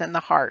how much is in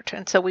the heart.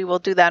 And so we will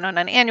do that on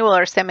an annual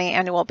or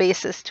semi-annual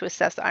basis to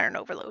assess iron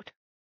overload.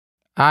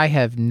 I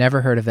have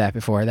never heard of that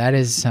before. That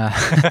is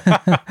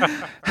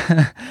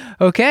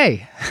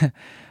okay.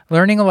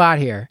 Learning a lot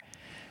here.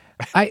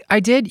 I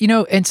did,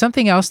 and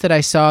something else that I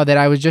saw that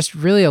I was just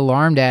really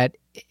alarmed at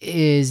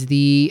is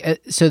the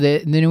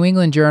New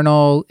England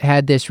Journal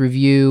had this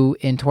review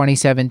in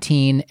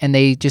 2017, and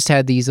they just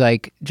had these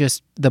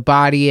just the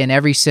body and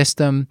every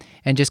system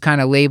and just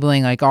kind of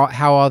labeling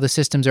how all the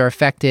systems are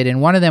affected.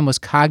 And one of them was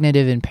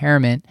cognitive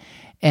impairment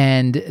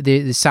and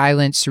the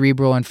silent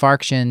cerebral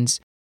infarctions.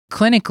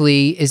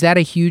 Clinically, is that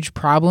a huge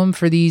problem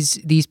for these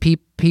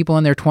people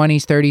in their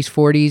 20s, 30s,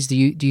 40s?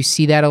 Do you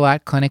see that a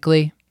lot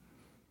clinically?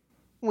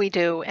 We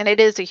do, and it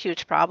is a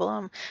huge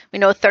problem. We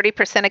know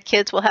 30% of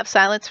kids will have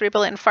silent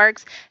cerebral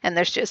infarcts, and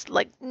there's just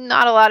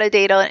not a lot of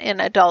data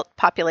in adult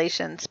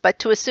populations. But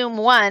to assume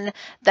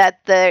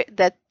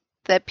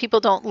that people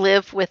don't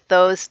live with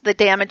the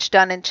damage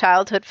done in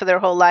childhood for their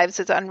whole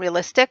lives is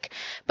unrealistic.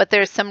 But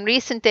there's some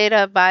recent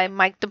data by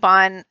Mike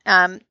DeBon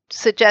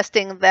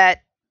suggesting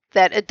that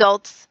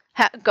adults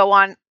go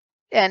on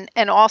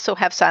and also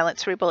have silent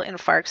cerebral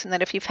infarcts, and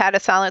that if you've had a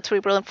silent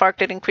cerebral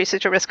infarct, it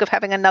increases your risk of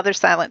having another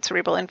silent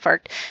cerebral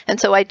infarct. And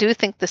so I do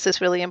think this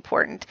is really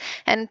important.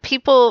 And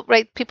people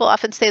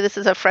often say this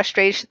is a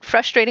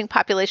frustrating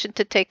population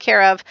to take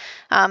care of,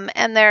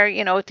 and they're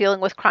dealing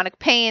with chronic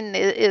pain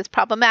is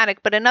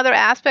problematic. But another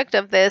aspect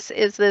of this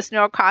is this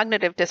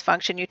neurocognitive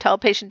dysfunction. You tell a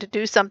patient to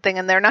do something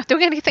and they're not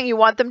doing anything you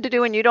want them to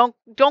do, and you don't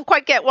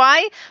quite get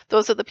why.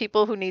 Those are the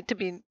people who need to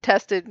be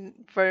tested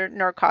for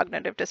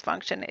neurocognitive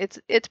dysfunction.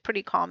 It's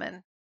pretty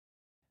common.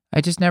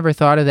 I just never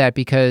thought of that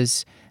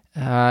because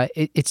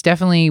it's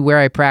definitely where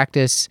I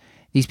practice.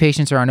 These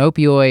patients are on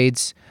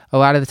opioids. A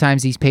lot of the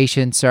times these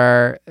patients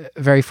are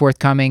very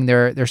forthcoming.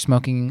 They're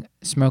smoking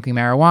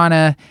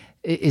marijuana.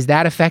 Is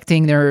that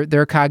affecting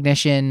their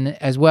cognition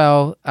as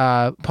well?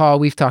 Paul,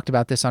 we've talked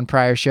about this on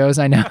prior shows.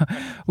 I know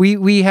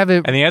we have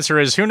and the answer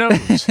is who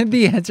knows?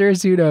 The answer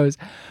is who knows.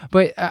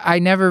 But I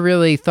never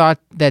really thought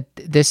that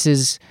this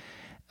is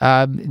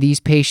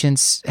these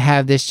patients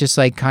have this just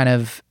kind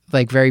of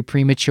very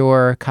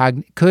premature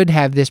could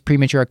have this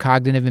premature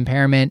cognitive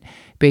impairment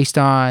based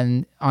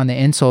on the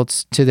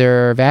insults to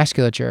their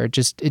vasculature.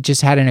 It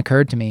just hadn't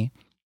occurred to me.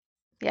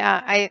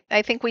 Yeah,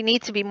 I think we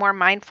need to be more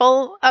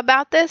mindful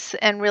about this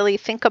and really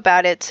think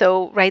about it.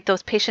 So, right,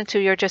 those patients who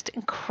you're just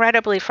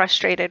incredibly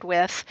frustrated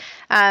with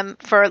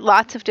for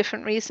lots of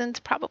different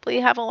reasons probably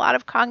have a lot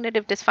of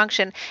cognitive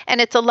dysfunction.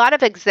 And it's a lot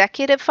of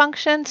executive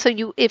function. So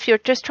if you're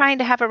just trying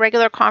to have a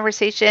regular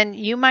conversation,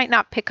 you might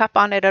not pick up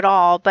on it at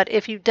all. But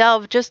if you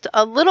delve just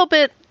a little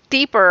bit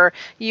deeper,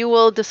 you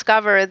will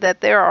discover that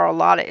there are a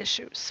lot of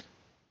issues.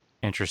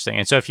 Interesting.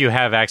 And so if you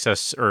have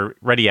access or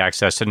ready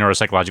access to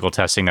neuropsychological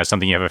testing, that's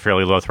something you have a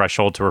fairly low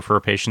threshold to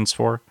refer patients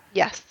for?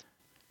 Yes.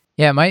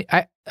 Yeah,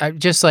 I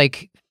just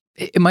like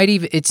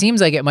it seems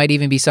like it might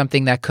even be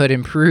something that could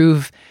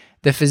improve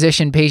the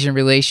physician-patient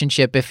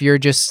relationship if you're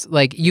just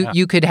like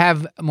you could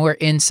have more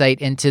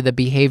insight into the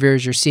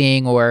behaviors you're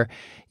seeing, or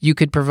you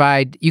could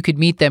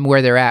meet them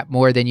where they're at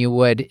more than you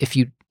would if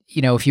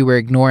you were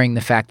ignoring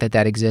the fact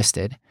that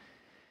existed.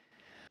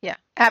 Yeah,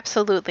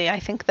 absolutely. I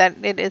think that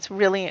it is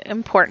really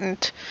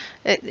important,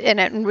 and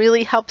it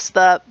really helps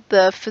the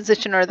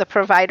physician or the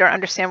provider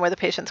understand where the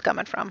patient's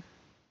coming from.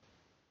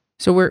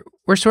 So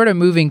we're sort of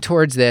moving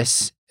towards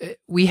this.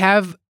 We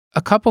have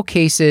a couple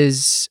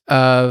cases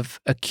of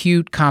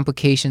acute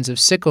complications of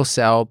sickle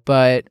cell,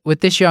 but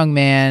with this young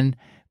man,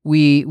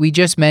 we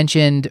just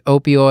mentioned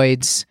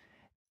opioids.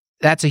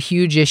 That's a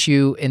huge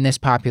issue in this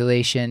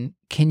population.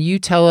 Can you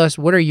tell us,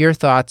 what are your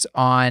thoughts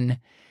on,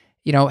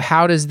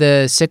 how does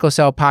the sickle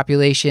cell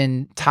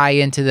population tie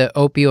into the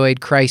opioid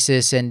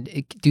crisis,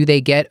 and do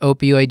they get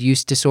opioid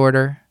use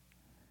disorder?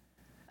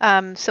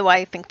 So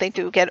I think they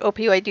do get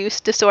opioid use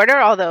disorder,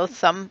 although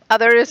some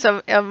others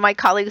of my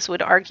colleagues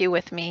would argue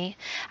with me.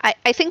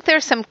 I think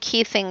there's some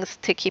key things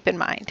to keep in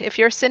mind. If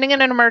you're sitting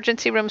in an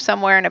emergency room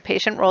somewhere and a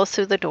patient rolls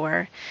through the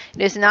door,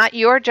 it is not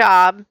your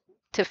job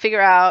to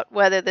figure out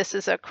whether this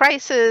is a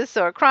crisis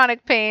or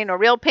chronic pain or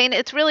real pain.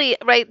 It's really,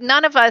 right,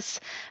 none of us,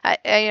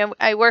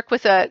 I work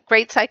with a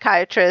great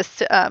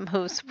psychiatrist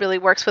who's really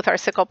works with our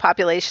sickle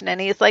population,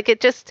 and he's like,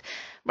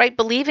 right,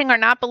 believing or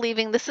not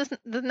believing, this is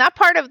not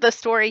part of the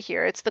story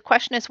here. It's the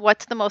question is,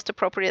 what's the most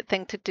appropriate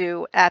thing to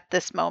do at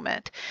this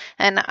moment?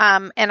 And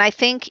I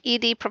think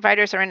ED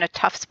providers are in a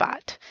tough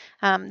spot.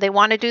 They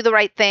want to do the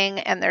right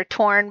thing, and they're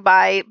torn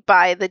by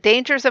the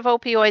dangers of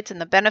opioids and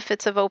the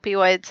benefits of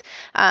opioids.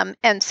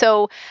 And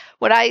so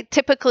what I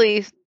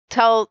typically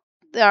tell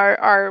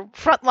our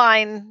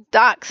frontline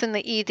docs in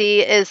the ED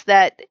is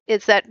that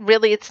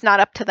really it's not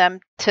up to them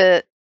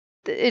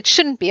it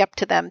shouldn't be up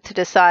to them to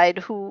decide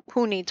who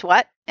needs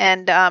what.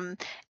 And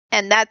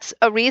that's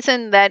a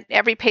reason that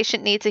every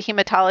patient needs a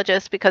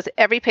hematologist, because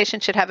every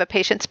patient should have a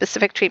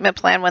patient-specific treatment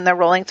plan when they're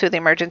rolling through the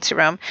emergency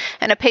room.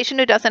 And a patient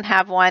who doesn't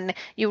have one,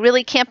 you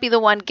really can't be the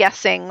one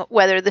guessing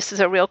whether this is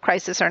a real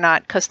crisis or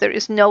not, because there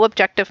is no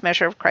objective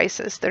measure of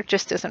crisis. There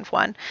just isn't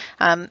one.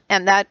 And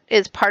that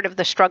is part of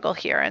the struggle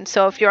here. And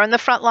so if you're on the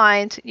front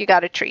lines, you got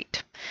to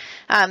treat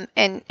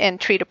and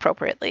treat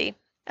appropriately.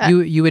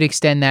 You would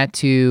extend that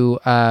to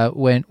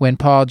when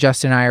Paul,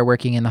 Justin, and I are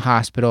working in the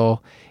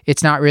hospital.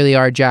 It's not really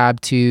our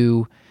job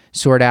to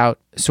sort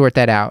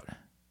that out.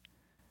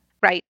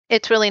 Right.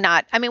 It's really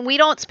not. I mean, we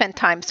don't spend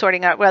time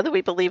sorting out whether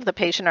we believe the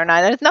patient or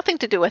not. It has nothing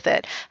to do with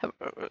it.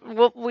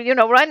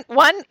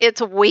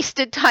 It's a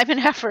wasted time and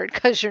effort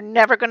because you're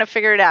never going to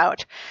figure it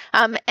out.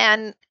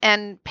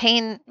 And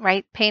pain,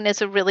 right? Pain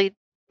is a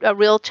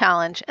real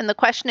challenge. And the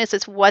question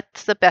is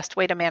what's the best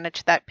way to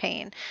manage that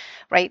pain,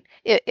 right?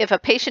 If a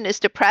patient is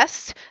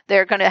depressed,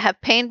 they're going to have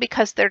pain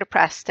because they're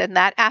depressed, and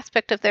that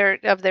aspect of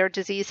their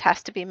disease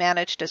has to be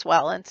managed as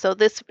well. And so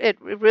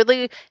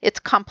it's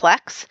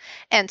complex.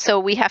 And so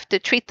we have to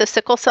treat the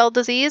sickle cell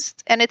disease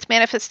and its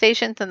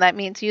manifestations, and that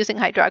means using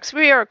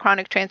hydroxyurea or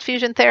chronic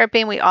transfusion therapy.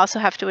 And we also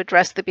have to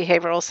address the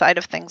behavioral side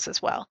of things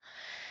as well.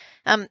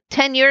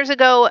 10 years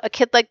ago, a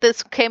kid like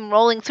this came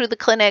rolling through the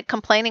clinic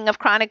complaining of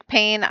chronic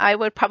pain. I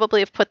would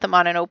probably have put them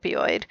on an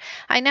opioid.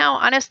 I now,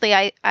 honestly,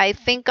 I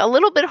think a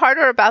little bit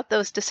harder about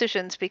those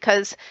decisions,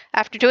 because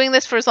after doing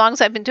this for as long as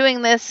I've been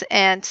doing this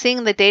and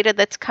seeing the data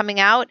that's coming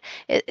out,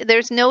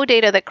 there's no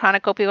data that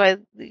chronic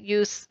opioid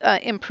use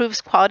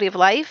improves quality of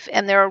life,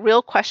 and there are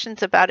real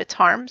questions about its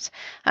harms.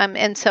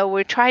 And so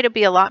we try to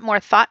be a lot more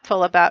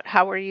thoughtful about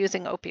how we're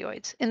using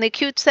opioids. In the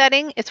acute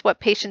setting, it's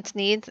what patients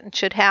need and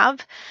should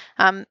have.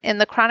 In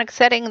the chronic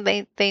setting,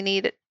 they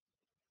need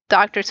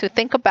doctors who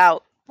think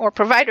about, or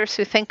providers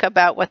who think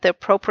about, what the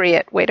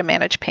appropriate way to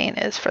manage pain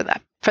is for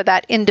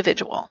that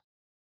individual.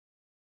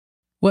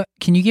 What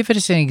can you give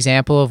us an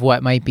example of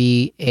what might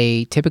be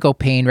a typical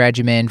pain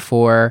regimen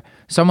for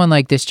someone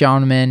like this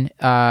gentleman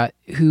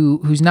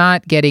who's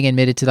not getting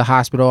admitted to the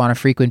hospital on a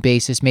frequent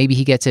basis? Maybe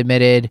he gets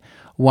admitted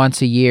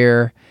once a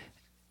year.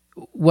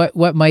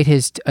 What might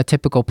a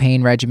typical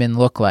pain regimen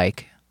look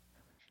like?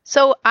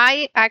 So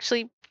I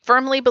actually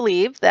firmly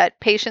believe that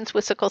patients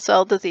with sickle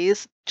cell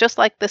disease, just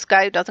like this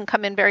guy who doesn't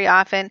come in very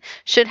often,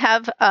 should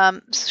have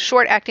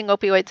short-acting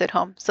opioids at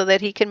home so that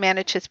he can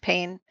manage his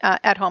pain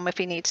at home if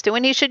he needs to.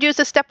 And he should use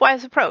a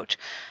stepwise approach.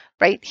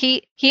 right?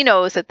 He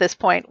knows at this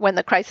point when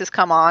the crisis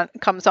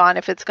comes on,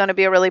 if it's going to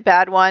be a really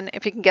bad one,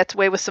 if he can get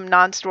away with some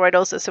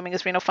non-steroidals, assuming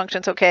his renal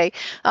function's okay,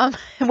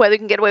 whether he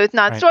can get away with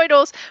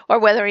non-steroidals or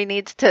whether he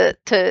needs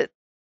to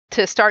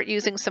start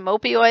using some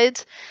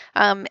opioids.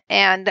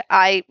 And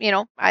I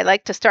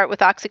like to start with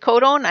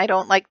oxycodone. I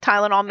don't like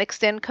Tylenol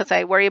mixed in because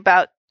I worry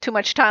about too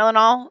much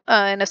Tylenol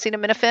and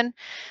acetaminophen.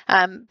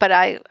 But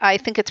I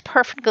think it's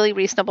perfectly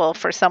reasonable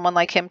for someone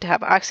like him to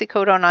have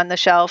oxycodone on the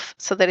shelf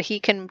so that he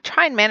can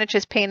try and manage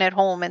his pain at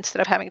home instead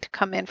of having to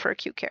come in for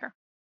acute care.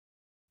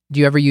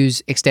 Do you ever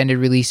use extended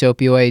release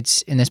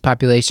opioids in this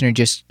population, or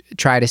just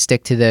try to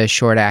stick to the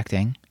short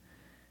acting?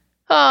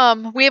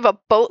 We have a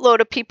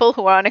boatload of people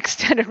who are on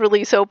extended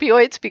release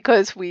opioids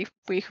because we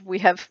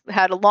have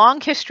had a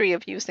long history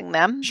of using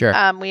them. Sure.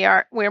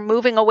 We're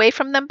moving away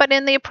from them, but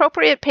in the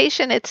appropriate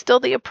patient, it's still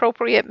the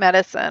appropriate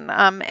medicine.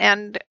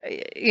 And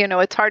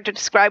it's hard to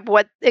describe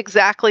what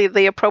exactly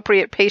the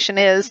appropriate patient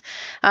is.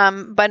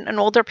 But an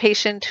older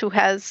patient who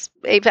has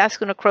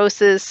avascular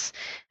necrosis,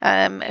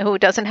 who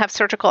doesn't have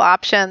surgical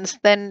options,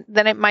 then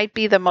it might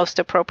be the most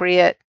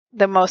appropriate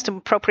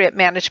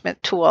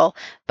management tool.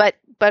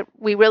 But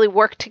we really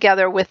work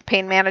together with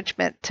pain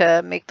management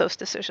to make those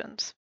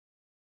decisions.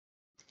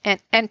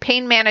 And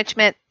pain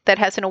management that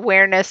has an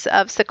awareness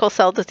of sickle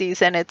cell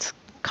disease and its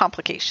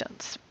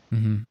complications.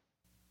 Mm-hmm.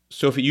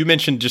 Sophie, you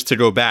mentioned, just to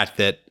go back,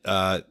 that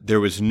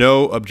there was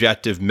no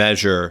objective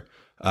measure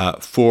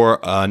for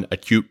an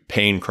acute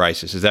pain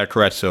crisis. Is that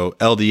correct? So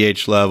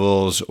LDH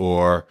levels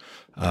or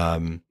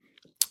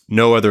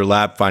no other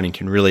lab finding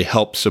can really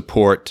help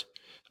support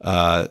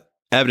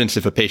evidence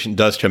if a patient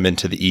does come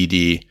into the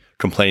ED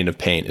complaining of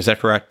pain. Is that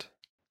correct?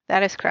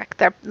 That is correct.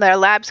 Their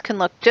labs can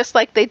look just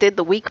like they did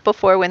the week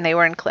before when they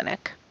were in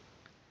clinic.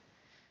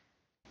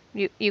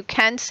 You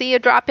can see a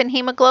drop in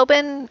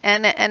hemoglobin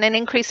and an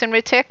increase in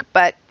retic,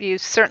 but you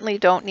certainly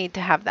don't need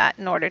to have that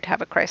in order to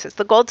have a crisis.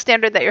 The gold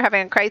standard that you're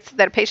having a crisis,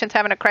 that a patient's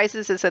having a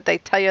crisis, is that they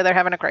tell you they're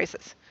having a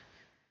crisis.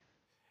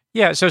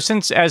 Yeah. So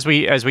since, as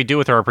we do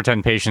with our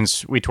pretend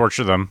patients, we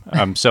torture them.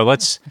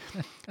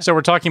 So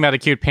we're talking about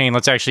acute pain.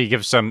 Let's actually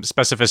give some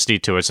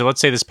specificity to it. So let's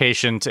say this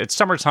patient, it's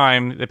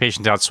summertime, the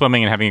patient's out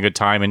swimming and having a good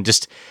time, and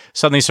just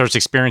suddenly starts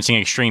experiencing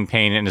extreme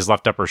pain in his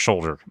left upper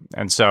shoulder.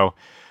 And so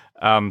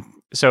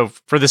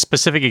for this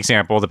specific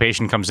example, the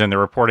patient comes in, they're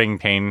reporting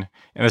pain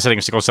in the setting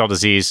of sickle cell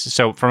disease.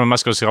 So from a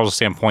musculoskeletal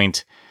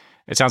standpoint,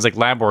 it sounds like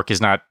lab work is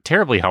not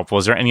terribly helpful.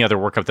 Is there any other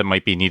workup that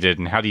might be needed,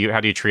 and how do you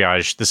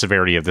triage the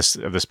severity of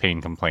this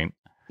pain complaint?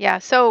 Yeah,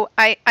 so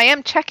I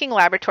am checking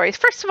laboratories.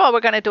 First of all,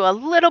 we're going to do a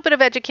little bit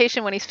of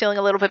education when he's feeling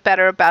a little bit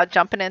better about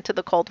jumping into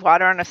the cold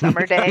water on a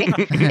summer day.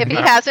 If he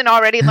hasn't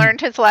already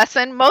learned his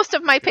lesson, most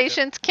of my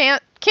patients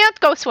can't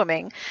go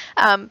swimming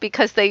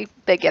because they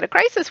get a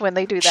crisis when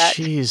they do that.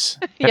 Jeez,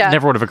 that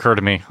never would have occurred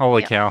to me.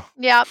 Holy cow.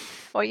 Yeah.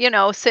 Or,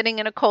 sitting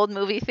in a cold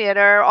movie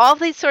theater, all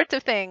these sorts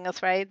of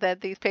things, right,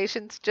 that these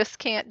patients just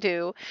can't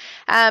do.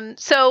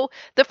 So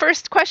the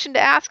first question to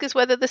ask is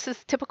whether this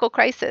is a typical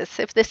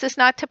crisis. If this is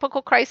not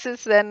typical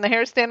crisis, then the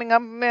hair standing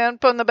up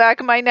on the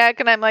back of my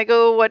neck, and I'm like,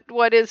 oh,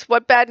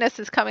 what badness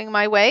is coming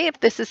my way? If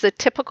this is a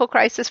typical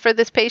crisis for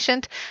this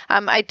patient,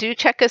 I do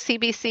check a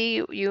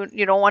CBC.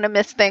 You don't want to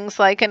miss things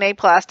like an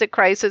aplastic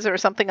crisis or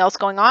something else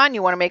going on.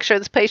 You want to make sure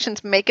this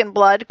patient's making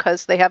blood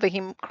because they have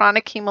a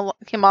chronic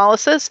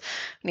hemolysis.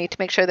 You need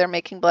to make sure they're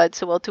making blood,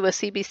 so we'll do a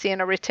CBC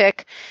and a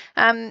retic.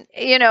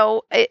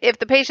 If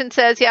the patient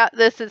says, yeah,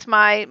 this is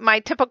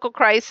my typical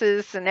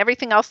crisis and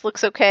everything else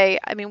looks okay,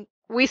 I mean,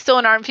 we still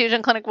in our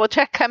infusion clinic will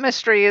check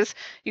chemistries.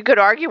 You could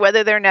argue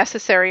whether they're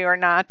necessary or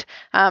not,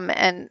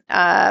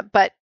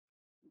 but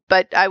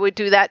I would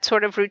do that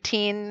sort of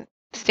routine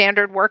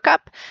standard workup.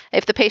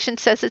 If the patient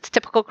says it's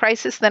typical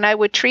crisis, then I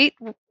would treat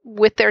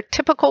with their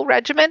typical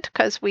regimen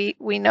because we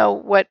know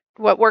what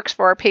works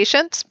for our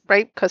patients,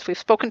 right? Because we've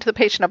spoken to the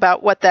patient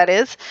about what that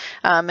is,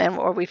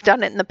 or we've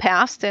done it in the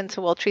past, and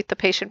so we'll treat the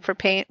patient for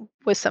pain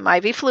with some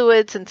IV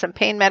fluids and some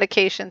pain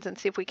medications and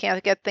see if we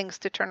can't get things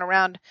to turn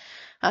around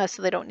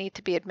so they don't need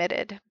to be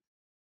admitted.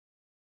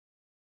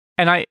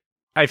 And I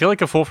feel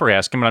like a fool for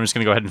asking, but I'm just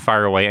going to go ahead and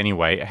fire away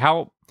anyway.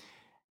 How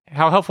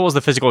helpful is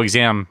the physical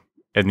exam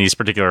in these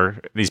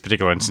particular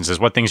instances?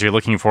 What things are you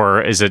looking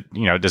for? Is it,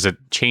 does it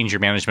change your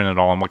management at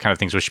all? And what kind of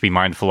things we should be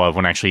mindful of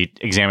when actually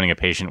examining a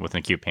patient with an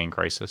acute pain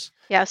crisis?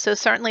 Yeah, so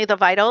certainly the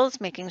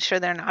vitals, making sure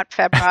they're not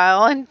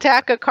febrile and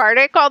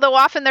tachycardic, although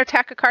often they're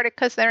tachycardic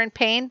because they're in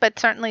pain, but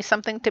certainly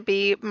something to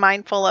be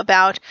mindful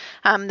about.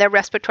 Their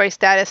respiratory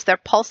status, their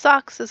pulse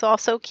ox is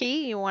also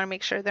key. You want to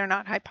make sure they're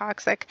not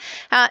hypoxic.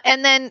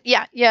 And then,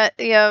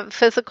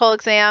 physical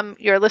exam,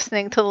 you're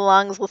listening to the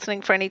lungs,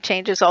 listening for any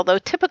changes, although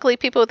typically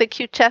people with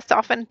acute chest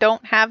often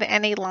don't have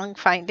any lung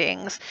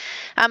findings.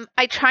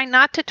 I try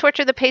not to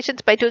torture the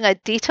patients by doing a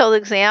detailed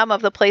exam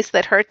of the place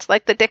that hurts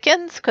like the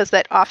Dickens, because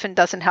that often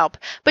doesn't help.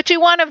 But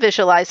you want to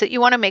visualize it. You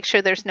want to make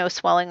sure there's no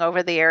swelling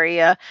over the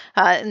area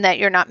and that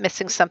you're not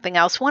missing something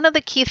else. One of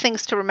the key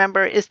things to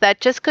remember is that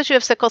just because you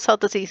have sickle cell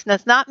disease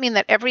does not mean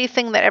that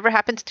everything that ever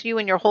happens to you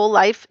in your whole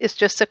life is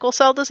just sickle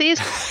cell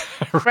disease,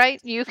 right?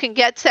 You can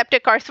get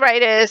septic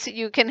arthritis,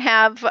 you can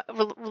have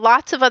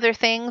lots of other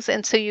things.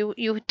 And so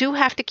you do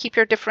have to keep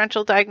your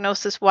differential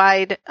diagnosis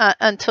wide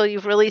until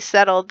you've really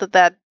settled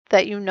that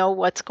you know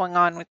what's going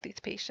on with these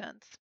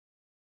patients.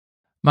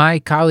 My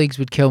colleagues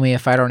would kill me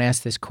if I don't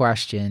ask this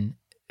question.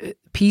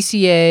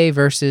 PCA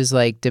versus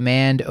like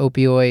demand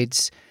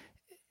opioids,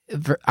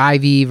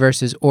 IV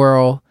versus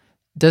oral.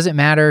 Does it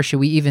matter? Should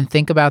we even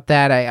think about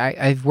that?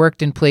 I've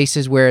worked in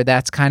places where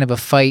that's kind of a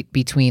fight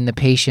between the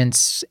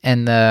patients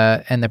and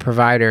the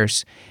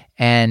providers,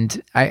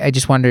 and I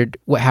just wondered,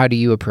 how do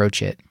you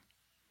approach it?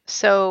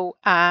 So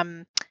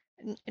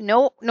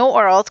no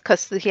orals,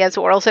 because he has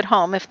orals at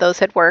home. If those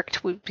had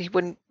worked, he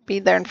wouldn't be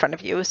there in front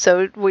of you.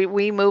 So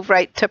we move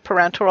right to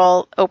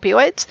parenteral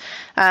opioids.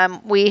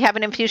 We have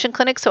an infusion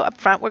clinic, so up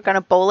front we're going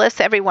to bolus.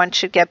 Everyone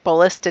should get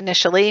bolused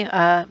initially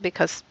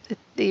because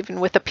even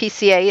with a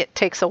PCA, it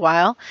takes a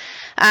while.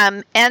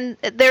 And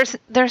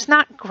there's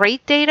not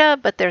great data,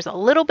 but there's a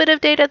little bit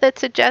of data that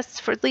suggests,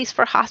 for at least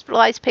for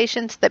hospitalized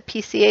patients, that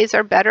PCAs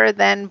are better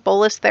than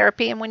bolus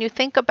therapy. And when you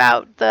think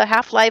about the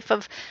half-life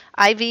of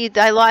IV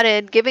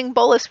Dilaudid, giving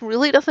bolus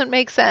really doesn't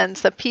make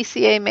sense. The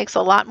PCA makes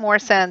a lot more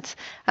sense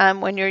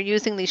when you're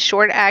using these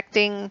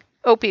short-acting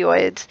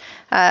opioids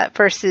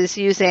versus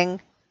using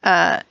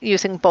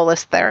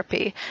bolus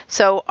therapy.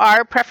 So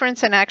our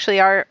preference, and actually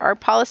our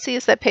policy,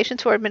 is that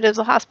patients who are admitted to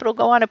the hospital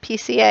go on a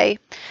PCA.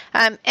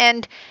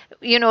 And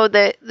you know,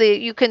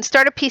 you can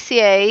start a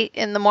PCA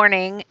in the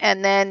morning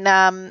and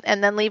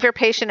then leave your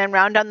patient and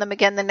round on them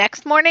again the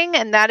next morning,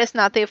 and that is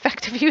not the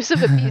effective use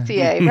of a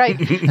PCA, right?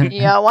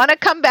 You want to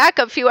come back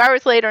a few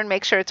hours later and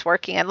make sure it's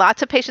working. And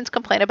lots of patients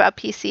complain about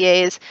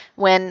PCAs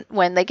when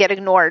they get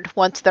ignored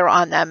once they're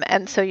on them.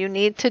 And so you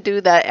need to do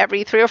the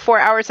every 3 or 4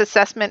 hours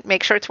assessment,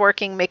 make sure it's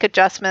working, make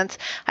adjustments.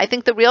 I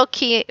think the real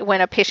key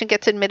when a patient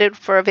gets admitted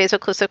for a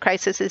vaso-occlusive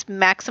crisis is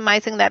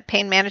maximizing that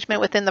pain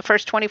management within the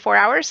first 24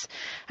 hours.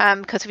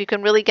 Because if you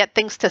can really get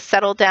things to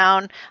settle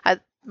down,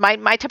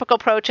 my typical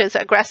approach is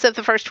aggressive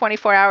the first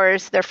 24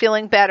 hours. They're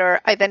feeling better.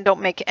 I then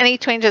don't make any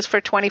changes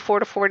for 24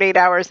 to 48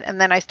 hours,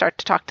 and then I start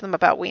to talk to them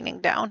about weaning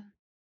down.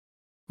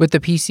 With the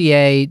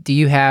PCA, do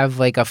you have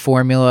like a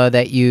formula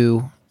that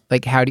you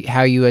like?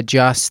 How you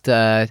adjust?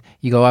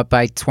 You go up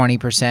by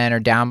 20% or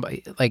down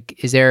by,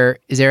 like, is there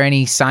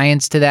any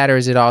science to that, or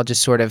is it all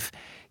just sort of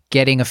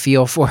getting a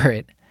feel for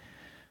it?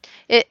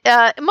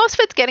 Most of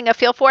it's getting a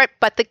feel for it,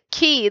 but the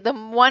key,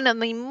 one of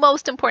the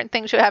most important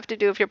things you have to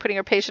do if you're putting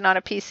your patient on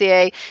a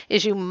PCA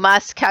is you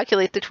must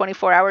calculate the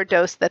 24-hour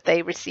dose that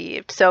they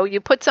received. So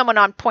you put someone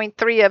on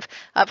 0.3 of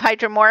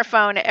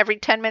hydromorphone every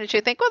 10 minutes,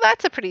 you think, well,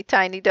 that's a pretty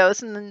tiny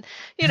dose. And then,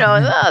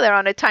 they're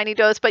on a tiny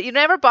dose, but you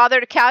never bother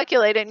to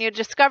calculate it, and you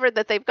discover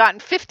that they've gotten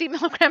 50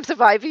 milligrams of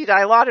IV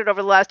Dilaudid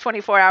over the last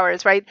 24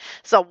 hours, right?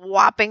 It's a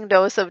whopping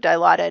dose of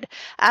Dilaudid.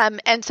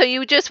 And so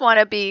you just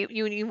want to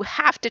you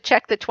have to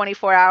check the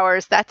 24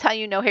 hours. That's how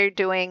you know how you're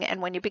doing.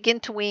 And when you begin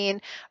to wean,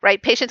 right,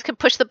 patients can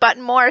push the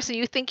button more. So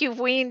you think you've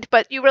weaned,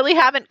 but you really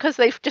haven't because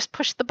they've just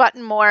pushed the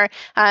button more.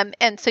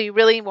 And so you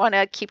really want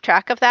to keep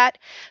track of that.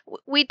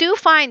 We do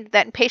find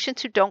that in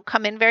patients who don't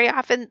come in very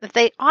often,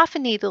 they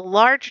often need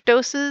large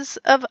doses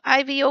of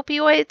IV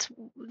opioids.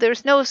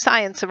 There's no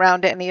science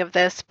around any of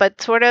this,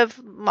 but sort of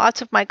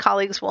lots of my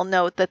colleagues will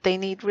note that they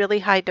need really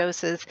high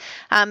doses.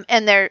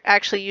 And they're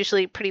actually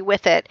usually pretty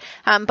with it.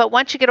 But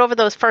once you get over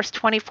those first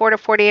 24 to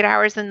 48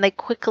 hours, then they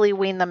quickly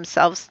wean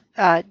themselves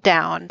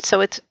down. So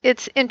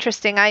it's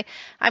interesting.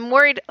 I'm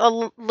worried a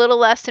little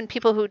less in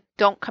people who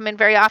don't come in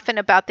very often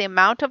about the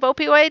amount of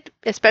opioid,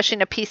 especially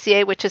in a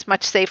PCA, which is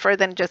much safer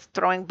than just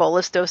throwing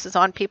bolus doses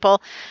on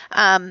people.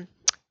 And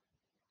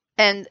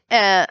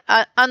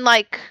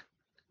unlike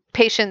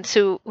patients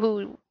who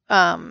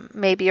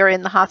maybe are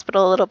in the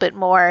hospital a little bit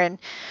more and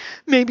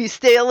maybe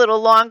stay a little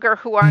longer,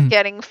 who aren't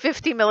getting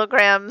 50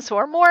 milligrams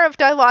or more of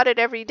Dilaudid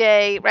every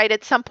day, right?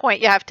 At some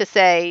point you have to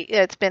say,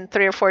 it's been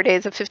 3 or 4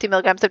 days of 50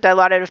 milligrams of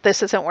Dilaudid. If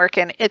this isn't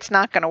working, it's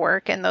not going to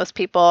work. And those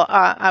people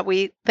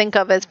we think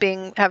of as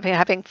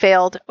having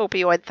failed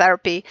opioid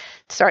therapy,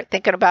 start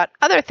thinking about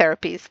other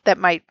therapies that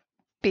might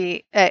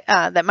be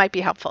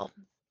helpful,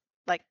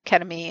 like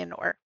ketamine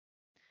or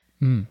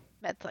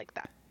meds like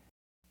that.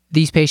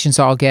 These patients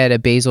all get a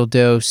basal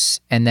dose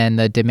and then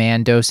the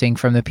demand dosing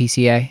from the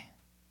PCA?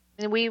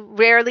 And we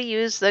rarely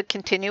use the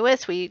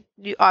continuous.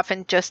 You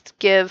often just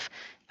give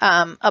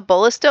a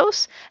bolus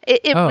dose.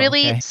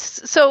 Okay.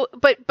 So,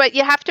 but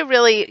you have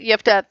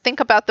to think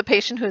about the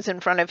patient who's in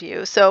front of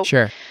you. So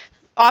sure.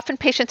 often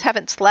patients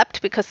haven't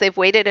slept because they've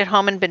waited at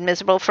home and been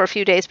miserable for a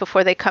few days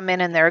before they come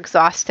in, and they're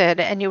exhausted.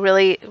 And you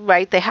really,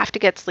 right, they have to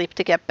get sleep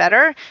to get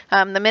better.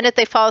 The minute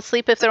they fall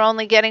asleep, if they're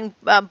only getting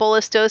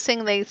bolus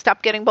dosing, they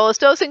stop getting bolus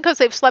dosing because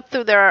they've slept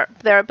through their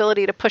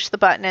ability to push the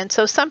button. And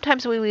so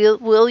sometimes we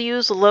will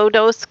use low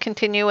dose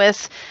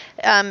continuous.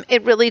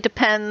 It really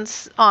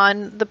depends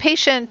on the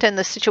patient and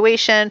the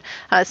situation.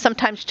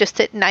 Sometimes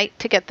just at night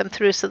to get them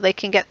through so they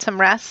can get some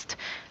rest.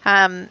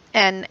 And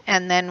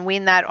then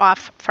wean that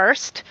off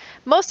first.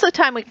 Most of the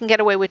time we can get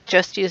away with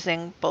just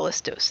using bolus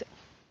dosing.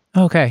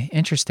 Okay,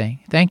 interesting.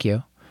 Thank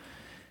you.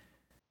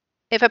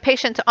 If a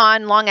patient's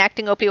on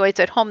long-acting opioids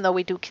at home, though,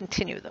 we do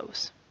continue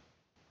those.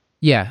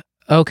 Yeah,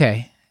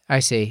 okay, I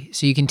see.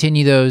 So you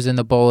continue those and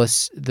the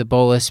bolus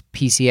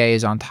PCA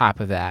is on top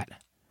of that.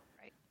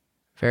 Right.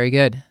 Very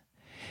good.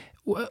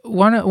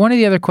 One of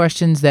the other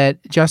questions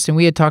that, Justin,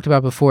 we had talked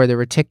about before, the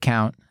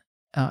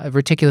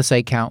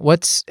reticulocyte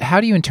count.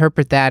 How do you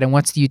interpret that, and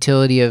what's the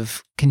utility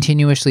of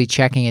continuously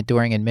checking it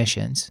during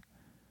admissions?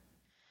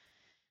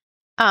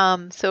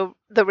 So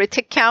the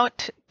retic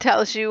count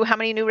tells you how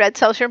many new red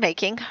cells you're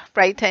making,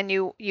 right? And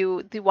you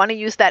want to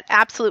use that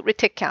absolute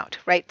retic count,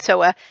 right?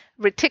 So a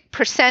retic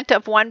percent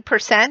of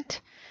 1%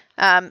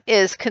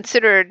 is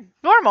considered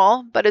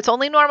normal, but it's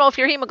only normal if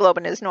your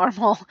hemoglobin is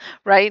normal,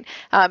 right?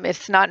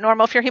 It's not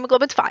normal if your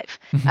hemoglobin's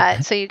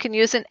 5. So you can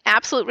use an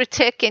absolute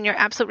retic, and your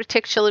absolute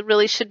retic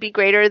really should be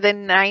greater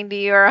than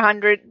 90 or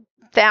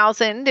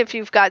 100,000 if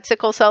you've got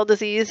sickle cell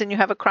disease and you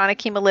have a chronic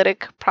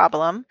hemolytic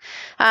problem.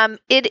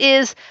 It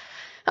is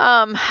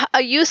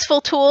a useful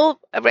tool,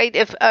 right?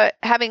 If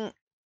having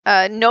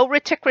no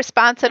retic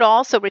response at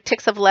all, so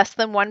retics of less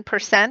than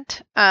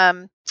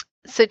 1%,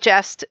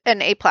 suggest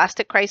an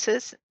aplastic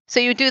crisis. So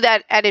you do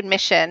that at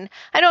admission.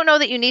 I don't know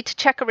that you need to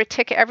check a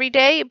retic every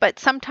day, but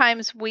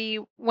sometimes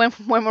when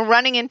we're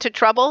running into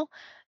trouble,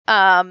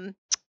 and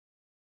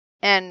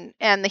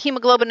the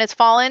hemoglobin has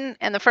fallen,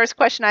 and the first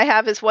question I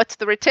have is, what's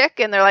the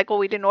retic? And they're like, well,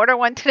 we didn't order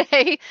one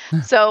today.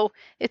 So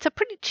it's a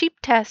pretty cheap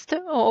test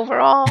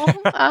overall.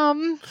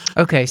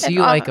 Okay, so you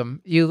like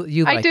them.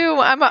 You like I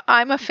do.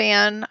 I'm a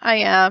fan. I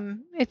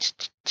am. It's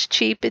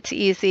cheap. It's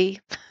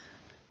easy.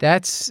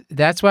 That's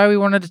why we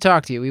wanted to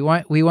talk to you. We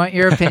want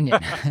your opinion.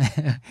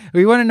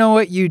 We want to know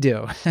what you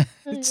do.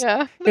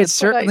 It's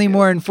certainly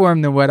more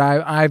informed than what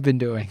I've been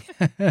doing.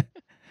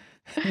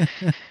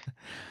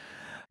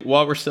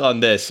 While we're still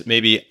on this,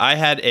 maybe I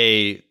had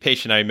a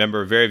patient I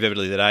remember very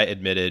vividly that I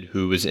admitted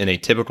who was in a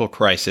typical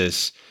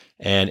crisis,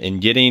 and in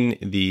getting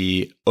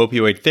the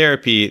opioid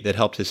therapy that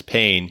helped his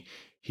pain,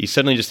 he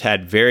suddenly just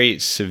had very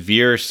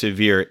severe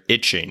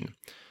itching.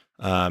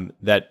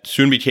 That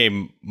soon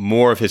became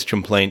more of his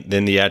complaint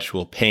than the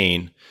actual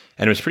pain.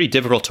 And it was pretty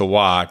difficult to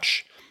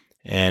watch.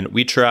 And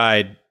we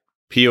tried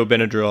PO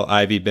Benadryl,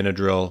 IV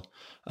Benadryl.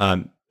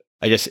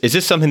 I guess, is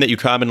this something that you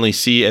commonly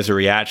see as a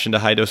reaction to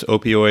high-dose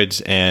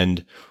opioids?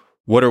 And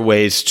what are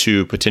ways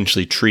to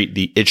potentially treat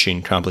the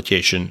itching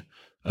complication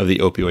of the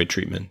opioid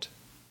treatment?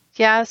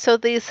 Yeah, so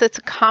it's a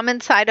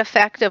common side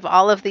effect of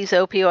all of these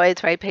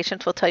opioids, right?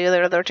 Patients will tell you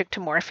they're allergic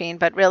to morphine,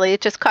 but really it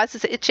just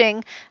causes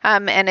itching,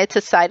 and it's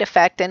a side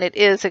effect, and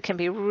it can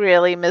be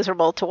really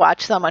miserable to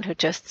watch someone who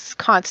just is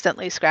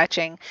constantly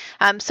scratching.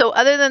 So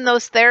other than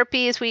those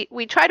therapies,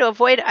 we try to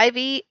avoid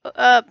IV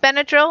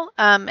Benadryl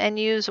and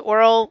use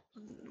oral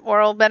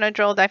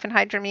Benadryl,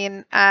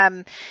 diphenhydramine,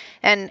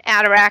 and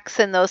Atarax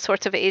and those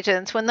sorts of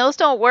agents. When those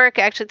don't work,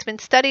 actually, it's been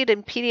studied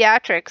in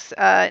pediatrics.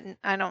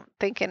 I don't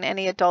think in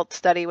any adult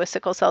study with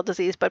sickle cell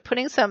disease, but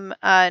putting some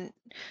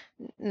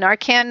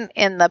Narcan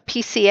in the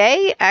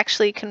PCA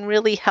actually can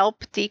really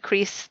help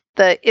decrease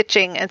the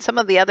itching and some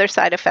of the other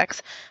side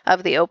effects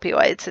of the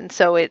opioids. And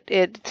so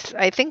it's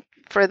I think,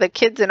 for the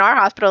kids in our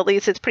hospital, at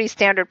least, it's pretty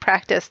standard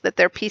practice that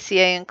their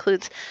PCA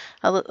includes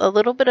a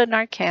little bit of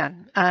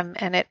Narcan,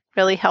 and it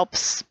really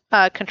helps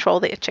control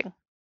the itching.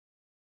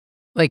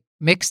 Like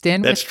mixed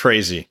in? That's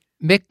crazy.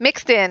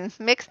 Mixed in.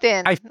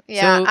 I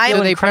Yeah,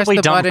 feel they press incredibly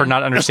the dumb button. for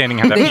not understanding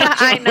how that works. Yeah,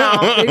 I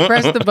know. They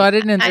press the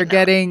button and they're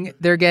getting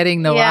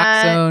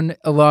naloxone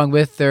along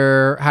with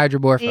their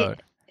hydromorphone.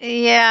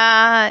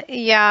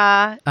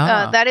 Yeah.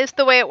 Ah. That is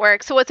the way it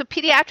works. So it's a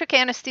pediatric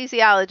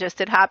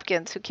anesthesiologist at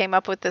Hopkins who came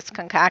up with this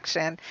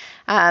concoction,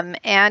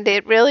 and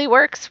it really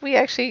works. We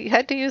actually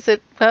had to use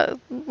it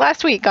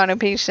last week on a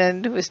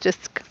patient who was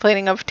just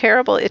complaining of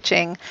terrible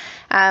itching.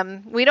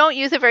 We don't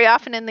use it very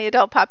often in the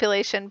adult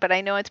population, but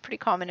I know it's pretty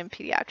common in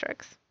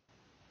pediatrics.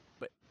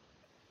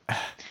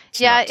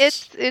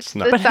 It's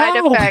the side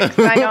effects.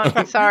 I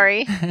know.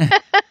 Sorry.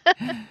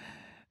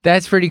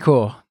 That's pretty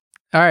cool.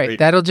 All right, Great.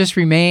 that'll just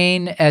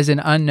remain as an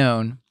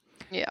unknown.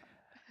 Yeah.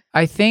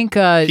 I think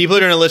People are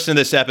going to listen to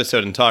this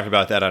episode and talk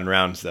about that on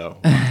rounds, though.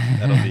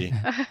 That'll be...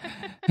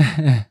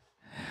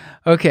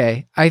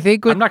 Okay, I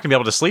think I'm not going to be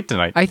able to sleep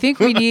tonight. I think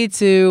we need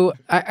to.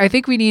 I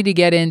think we need to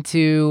get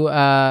into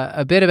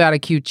a bit about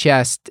acute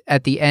chest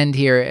at the end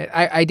here.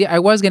 I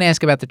was going to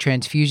ask about the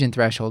transfusion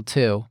threshold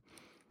too.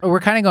 We're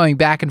kind of going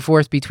back and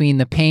forth between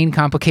the pain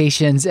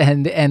complications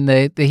and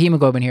the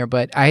hemoglobin here,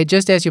 but I had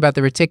just asked you about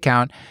the retic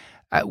count.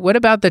 What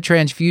about the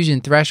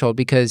transfusion threshold?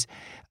 Because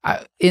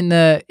in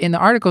the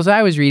articles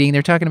I was reading,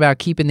 they're talking about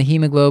keeping the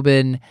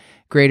hemoglobin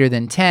greater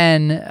than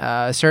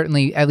 10,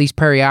 certainly at least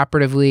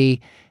perioperatively.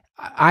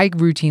 I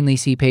routinely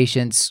see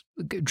patients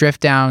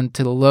drift down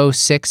to the low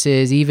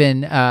sixes,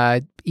 even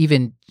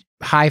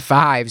high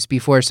fives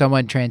before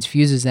someone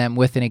transfuses them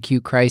with an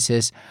acute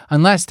crisis,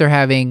 unless they're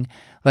having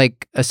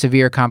like a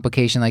severe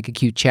complication like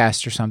acute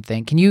chest or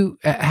something.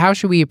 How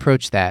should we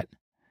approach that?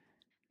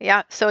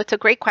 Yeah, so it's a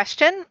great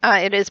question.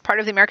 It is part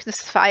of the American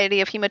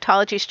Society of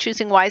Hematology's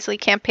Choosing Wisely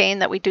campaign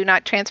that we do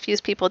not transfuse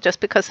people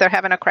just because they're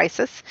having a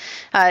crisis.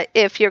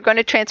 If you're going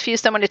to transfuse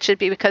someone, it should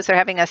be because they're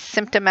having a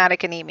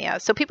symptomatic anemia.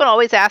 So people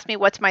always ask me,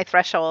 what's my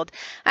threshold?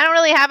 I don't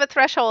really have a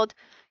threshold.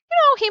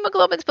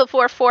 Hemoglobins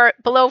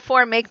below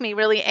 4 make me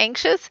really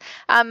anxious.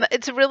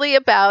 It's really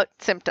about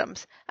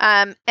symptoms,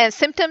 and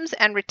symptoms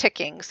and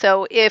reticking.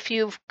 So if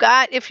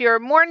you're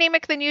more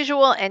anemic than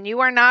usual and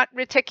you are not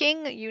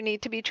reticking, you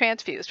need to be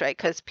transfused, right?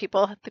 Because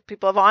people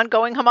have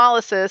ongoing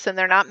hemolysis and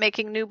they're not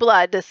making new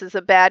blood. This is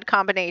a bad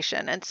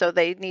combination, and so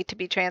they need to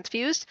be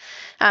transfused.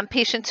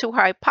 Patients who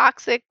are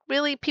hypoxic,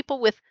 really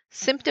people with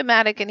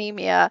symptomatic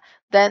anemia,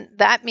 then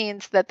that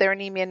means that their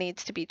anemia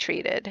needs to be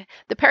treated.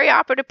 The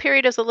perioperative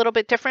period is a little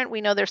bit different. We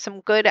know there's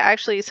some good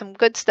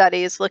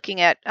studies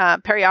looking at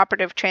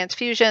perioperative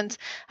transfusions.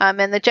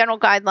 And the general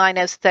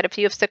guideline is that if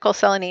you have sickle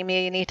cell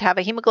anemia, you need to have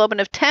a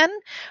hemoglobin of 10,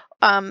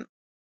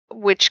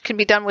 which can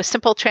be done with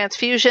simple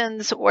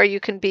transfusions, or you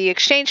can be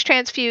exchange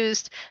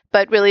transfused.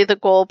 But really the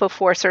goal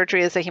before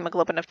surgery is a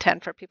hemoglobin of 10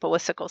 for people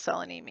with sickle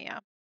cell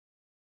anemia.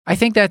 I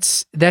think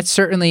that's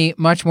certainly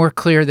much more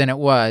clear than it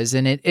was,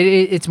 and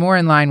it's more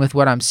in line with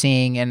what I'm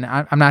seeing. And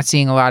I'm not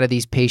seeing a lot of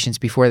these patients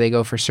before they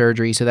go for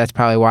surgery, so that's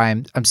probably why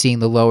I'm seeing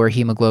the lower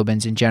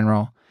hemoglobins in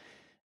general.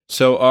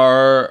 So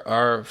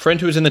our friend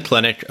who was in the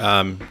clinic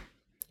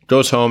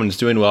goes home and is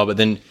doing well, but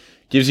then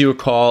gives you a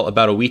call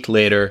about a week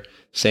later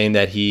saying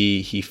that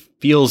he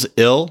feels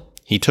ill.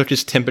 He took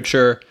his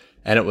temperature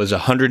and it was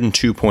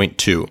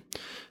 102.2.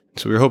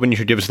 So we were hoping you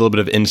could give us a little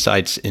bit of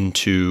insights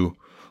into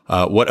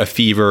what a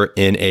fever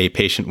in a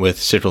patient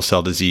with sickle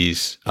cell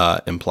disease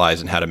implies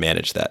and how to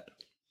manage that.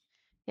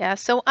 Yeah,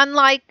 so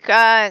unlike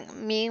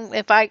me,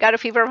 if I got a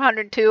fever of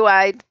 102,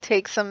 I'd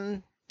take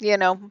some,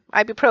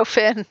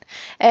 ibuprofen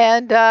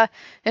and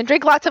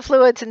drink lots of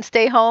fluids and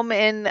stay home.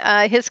 In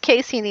his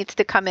case, he needs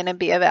to come in and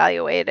be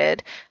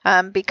evaluated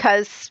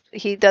because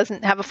he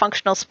doesn't have a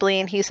functional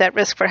spleen. He's at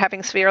risk for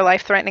having severe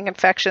life-threatening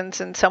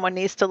infections, and someone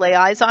needs to lay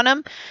eyes on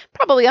him.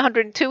 Probably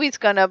 102, he's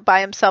going to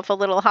buy himself a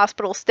little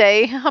hospital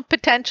stay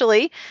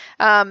potentially,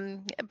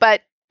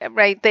 but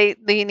right,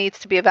 he needs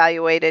to be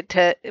evaluated.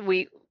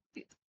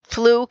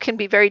 Flu can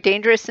be very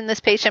dangerous in this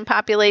patient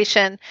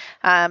population.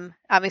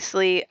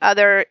 Obviously,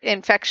 other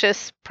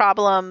infectious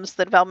problems,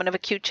 the development of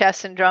acute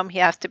chest syndrome, he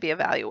has to be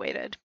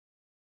evaluated.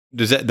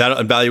 Does that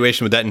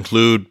evaluation, would that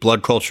include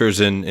blood cultures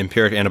and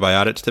empiric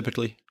antibiotics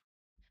typically?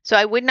 So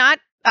I would not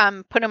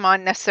put him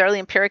on necessarily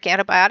empiric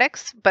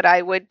antibiotics, but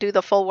I would do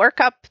the full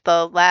workup,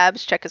 the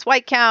labs, check his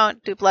white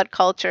count, do blood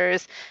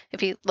cultures.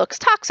 If he looks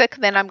toxic,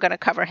 then I'm going to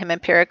cover him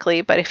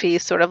empirically. But if he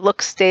sort of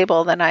looks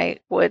stable, then I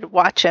would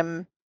watch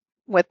him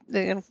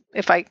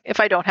if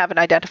I don't have an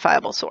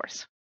identifiable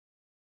source.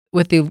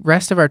 With the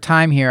rest of our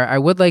time here, I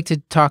would like to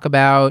talk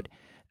about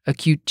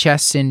acute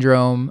chest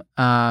syndrome.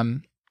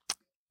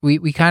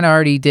 We kind of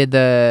already did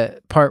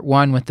the part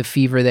 1 with the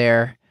fever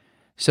there.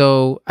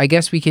 So I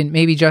guess we can,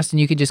 maybe Justin,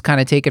 you could just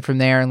kind of take it from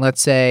there, and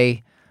let's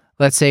say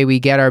we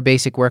get our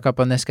basic workup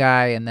on this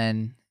guy, and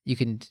then you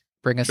can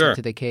bring us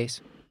into the case.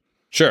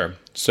 Sure.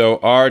 So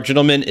our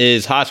gentleman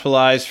is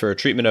hospitalized for a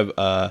treatment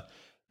of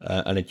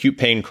an acute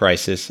pain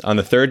crisis. On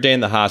the 3rd day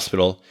in the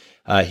hospital,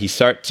 he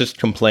starts to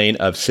complain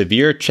of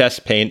severe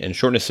chest pain and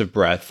shortness of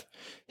breath.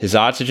 His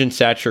oxygen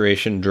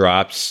saturation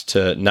drops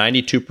to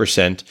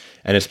 92%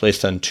 and is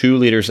placed on 2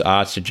 liters of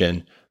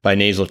oxygen by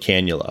nasal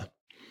cannula.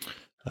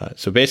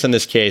 So based on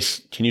this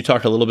case, can you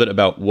talk a little bit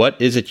about what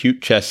is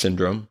acute chest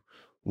syndrome,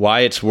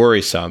 why it's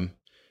worrisome,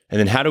 and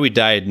then how do we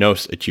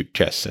diagnose acute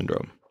chest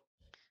syndrome?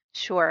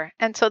 Sure.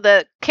 And so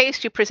the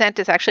case you present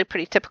is actually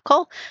pretty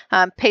typical.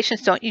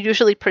 Patients don't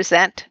usually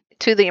present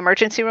to the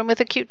emergency room with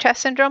acute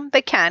chest syndrome.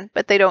 They can,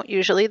 but they don't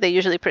usually. They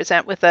usually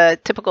present with a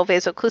typical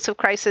vaso-occlusive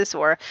crisis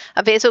or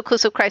a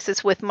vaso-occlusive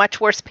crisis with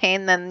much worse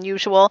pain than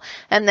usual.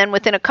 And then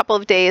within a couple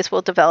of days,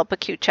 we'll develop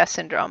acute chest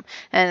syndrome.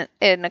 And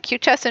an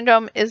acute chest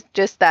syndrome is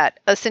just that,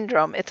 a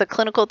syndrome. It's a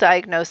clinical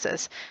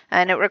diagnosis,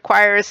 and it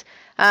requires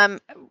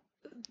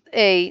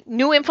a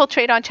new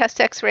infiltrate on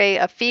chest X-ray,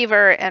 a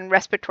fever, and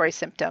respiratory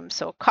symptoms,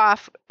 so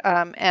cough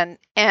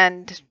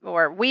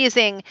or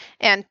wheezing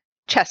and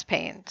chest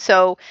pain.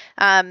 So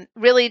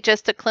really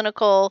just a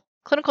clinical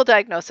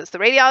diagnosis. The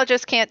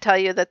radiologist can't tell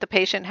you that the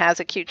patient has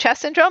acute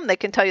chest syndrome. They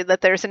can tell you that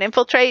there's an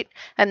infiltrate,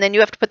 and then you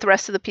have to put the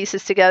rest of the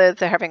pieces together that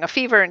they're having a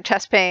fever and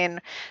chest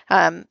pain,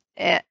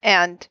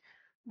 and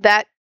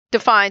that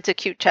defines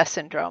acute chest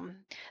syndrome.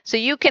 So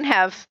you can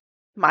have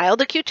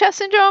mild acute chest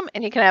syndrome,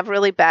 and you can have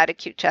really bad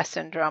acute chest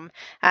syndrome.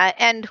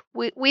 And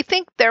we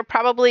think there's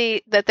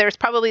probably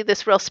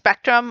this real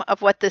spectrum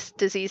of what this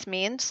disease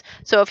means.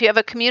 So if you have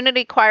a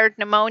community-acquired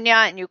pneumonia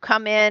and you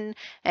come in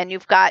and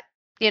you've got,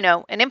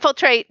 an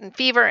infiltrate and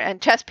fever and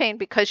chest pain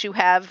because you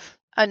have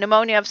a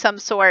pneumonia of some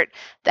sort,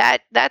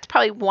 that's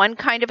probably one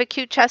kind of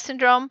acute chest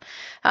syndrome.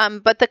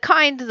 But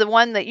the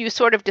one that you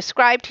sort of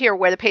described here,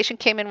 where the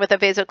patient came in with a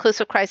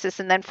vaso-occlusive crisis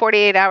and then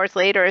 48 hours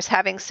later is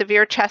having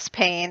severe chest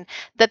pain,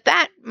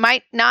 that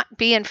might not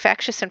be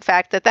infectious. In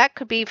fact, that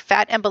could be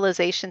fat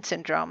embolization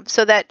syndrome.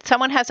 So that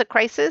someone has a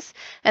crisis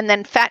and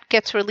then fat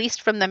gets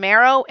released from the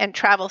marrow and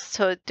travels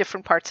to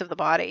different parts of the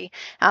body.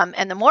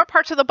 And the more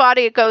parts of the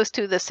body it goes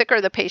to, the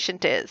sicker the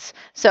patient is.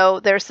 So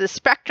there's this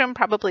spectrum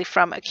probably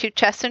from acute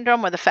chest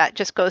syndrome, where the fat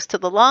just goes to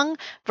the lung,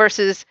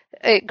 versus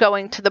it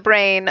going to the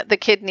brain, the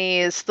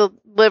kidneys, the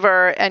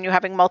liver, and you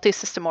having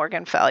multi-system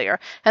organ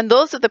failure. And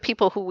those are the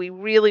people who we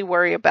really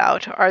worry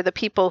about, are the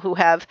people who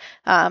have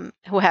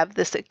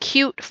this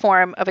acute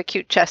form of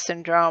acute chest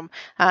syndrome.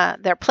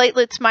 Their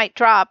platelets might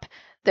drop.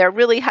 They're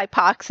really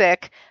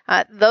hypoxic.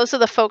 Those are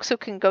the folks who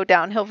can go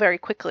downhill very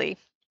quickly,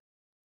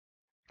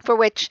 for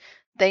which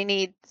they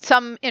need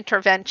some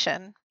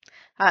intervention.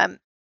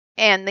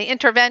 And the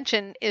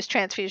intervention is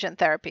transfusion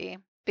therapy,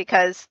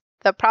 because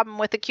the problem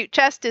with acute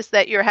chest is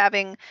that you're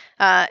having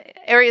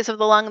areas of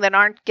the lung that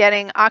aren't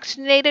getting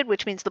oxygenated,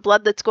 which means the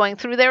blood that's going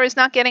through there is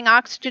not getting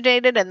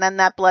oxygenated, and then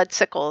that blood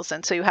sickles.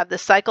 And so you have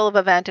this cycle of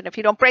event. And if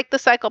you don't break the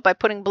cycle by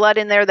putting blood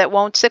in there that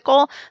won't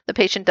sickle, the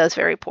patient does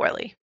very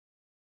poorly.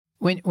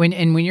 When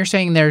you're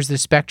saying there's the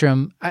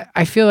spectrum,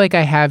 I feel like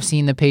I have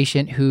seen the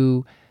patient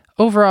who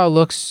overall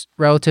looks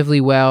relatively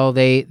well.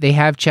 They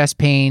have chest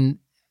pain.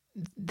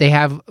 They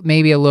have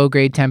maybe a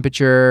low-grade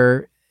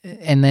temperature,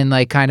 and then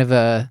like kind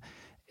of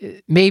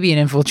maybe an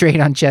infiltrate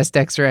on chest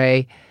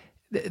X-ray.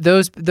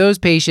 Those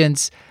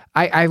patients,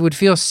 I would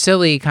feel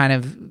silly kind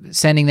of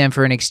sending them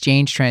for an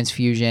exchange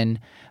transfusion.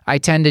 I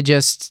tend to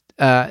just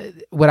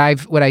what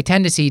I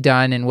tend to see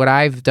done, and what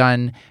I've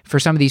done for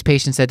some of these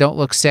patients that don't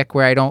look sick,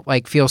 where I don't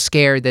like feel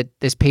scared that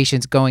this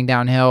patient's going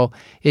downhill,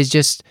 is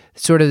just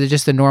sort of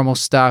just the normal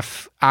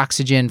stuff: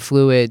 oxygen,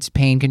 fluids,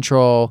 pain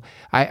control.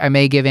 I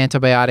may give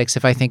antibiotics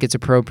if I think it's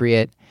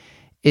appropriate.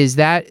 Is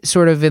that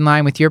sort of in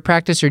line with your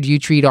practice, or do you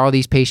treat all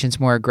these patients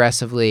more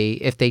aggressively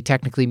if they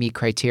technically meet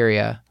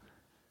criteria?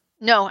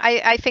 No,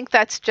 I think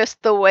that's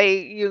just the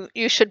way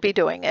you should be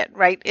doing it,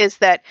 right? Is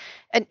that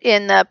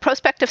in the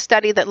prospective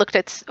study that looked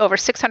at over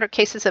 600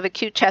 cases of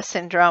acute chest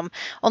syndrome,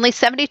 only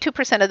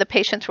 72% of the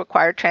patients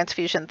required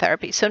transfusion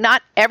therapy. So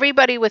not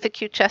everybody with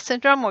acute chest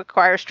syndrome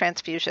requires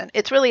transfusion.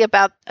 It's really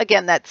about,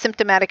 again, that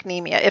symptomatic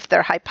anemia. If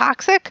they're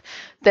hypoxic,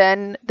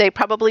 then they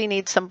probably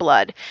need some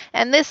blood.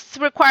 And this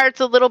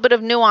requires a little bit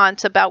of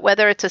nuance about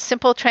whether it's a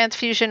simple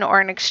transfusion or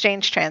an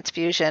exchange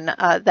transfusion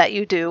that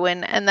you do.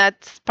 And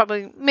that's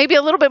probably maybe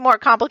a little bit more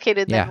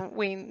complicated than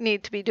we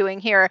need to be doing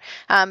here.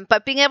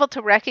 But being able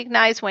to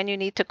recognize when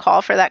you need to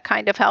call for that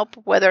kind of help,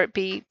 whether it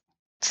be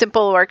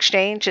simple or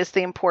exchange, is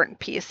the important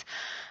piece.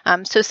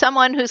 So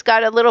someone who's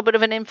got a little bit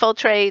of an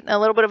infiltrate, a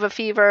little bit of a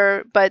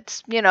fever, but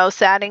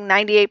satting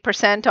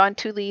 98% on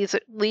 2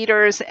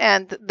 liters,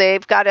 and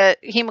they've got a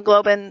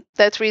hemoglobin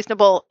that's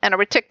reasonable and a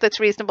retic that's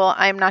reasonable,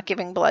 I'm not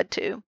giving blood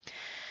to.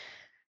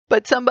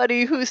 But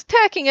somebody who's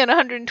tacking at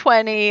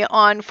 120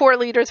 on 4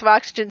 liters of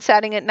oxygen,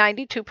 satting at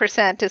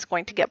 92%, is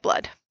going to get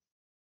blood.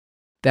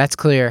 That's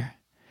clear.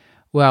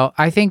 Well,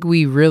 I think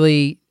we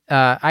really,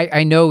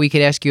 I know we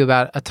could ask you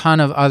about a ton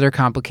of other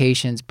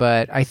complications,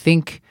 but I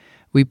think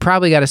we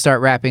probably got to start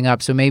wrapping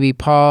up. So maybe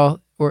Paul,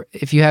 or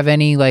if you have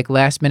any like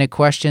last minute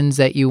questions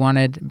that you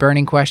wanted,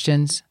 burning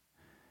questions.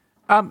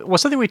 Well,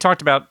 something we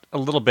talked about a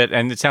little bit,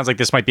 and it sounds like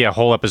this might be a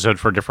whole episode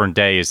for a different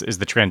day, is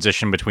the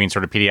transition between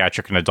sort of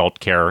pediatric and adult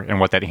care and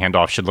what that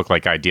handoff should look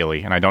like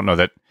ideally. And I don't know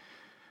that,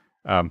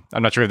 I'm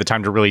not sure we have the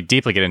time to really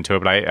deeply get into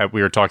it, but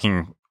we were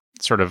talking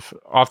sort of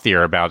off the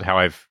air about how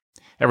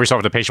every so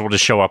often a patient will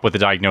just show up with a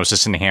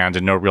diagnosis in hand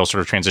and no real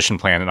sort of transition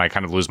plan, and I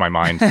kind of lose my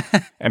mind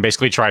and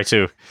basically try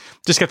to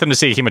just get them to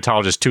see a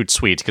hematologist toot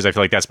sweet, because I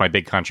feel like that's my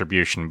big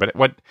contribution. But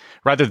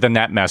rather than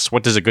that mess,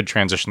 what does a good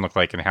transition look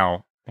like, and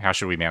how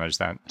should we manage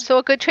that? So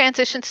a good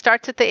transition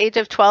starts at the age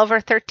of 12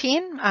 or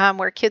 13,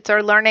 where kids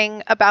are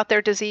learning about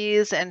their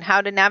disease and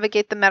how to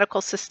navigate the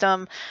medical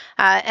system.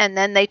 And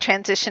then they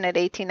transition at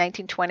 18,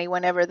 19, 20,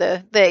 whenever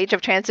the age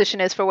of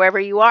transition is for wherever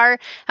you are.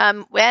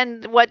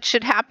 And what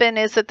should happen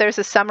is that there's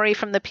a summary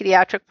from the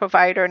pediatric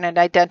provider and an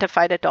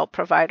identified adult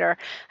provider.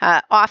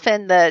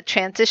 Often the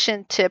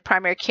transition to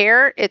primary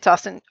care, it's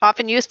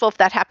often useful if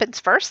that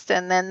happens first,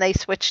 and then they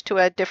switch to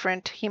a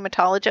different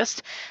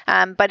hematologist.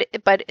 But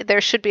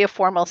there should be a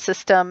formal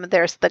system.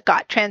 There's the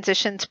GOT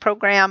transitions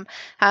program.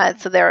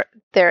 So there,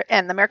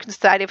 and the American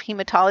Society of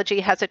Hematology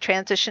has a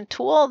transition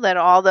tool that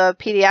all the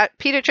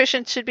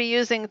pediatricians should be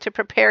using to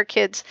prepare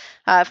kids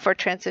for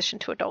transition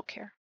to adult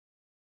care.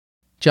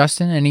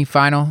 Justin, any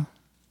final?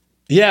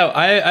 Yeah,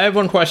 I have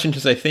one question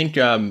because I think,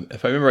 if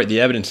I remember right, the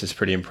evidence is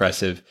pretty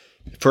impressive.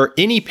 For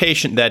any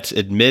patient that's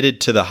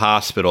admitted to the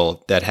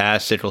hospital that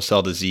has sickle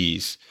cell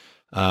disease,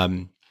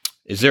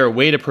 is there a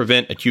way to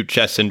prevent acute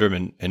chest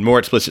syndrome? And more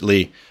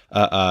explicitly,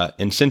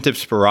 incentive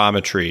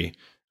spirometry,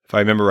 if I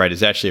remember right,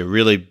 is actually a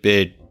really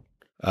big,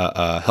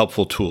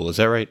 helpful tool. Is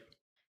that right?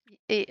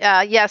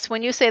 Yes,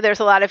 when you say there's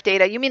a lot of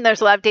data, you mean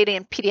there's a lot of data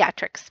in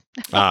pediatrics,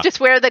 just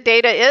where the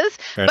data is.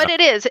 Fair But enough.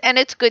 it is, and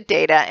it's good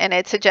data, and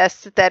it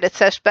suggests that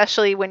it's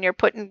especially when you're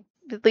putting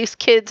at least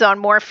kids on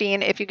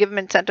morphine, if you give them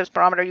incentive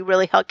spirometer, you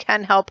really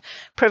can help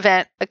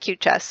prevent acute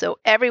chest. So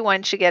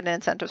everyone should get an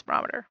incentive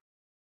spirometer.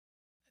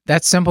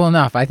 That's simple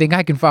enough. I think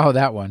I can follow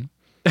that one.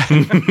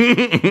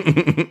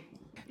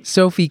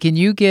 Sophie, can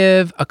you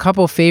give a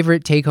couple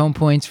favorite take-home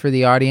points for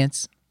the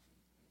audience?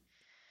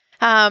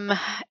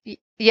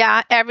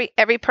 Yeah,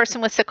 every person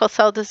with sickle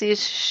cell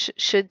disease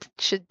should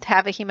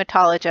have a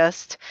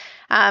hematologist,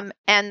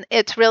 and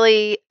it's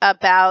really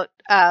about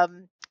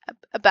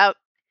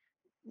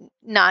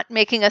not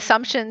making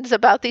assumptions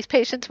about these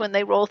patients when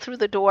they roll through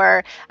the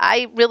door.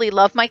 I really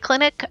love my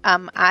clinic.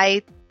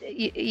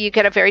 You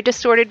get a very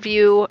distorted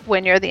view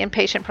when you're the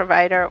inpatient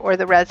provider or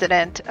the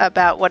resident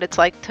about what it's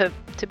like to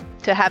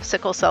have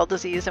sickle cell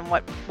disease and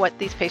what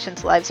these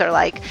patients' lives are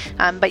like.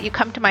 But you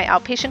come to my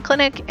outpatient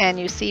clinic and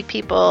you see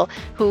people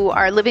who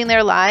are living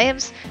their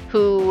lives,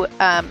 who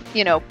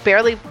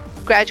barely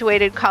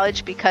graduated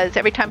college because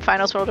every time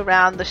finals rolled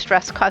around, the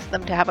stress caused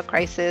them to have a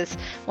crisis.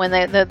 When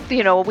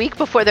a week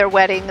before their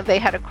wedding, they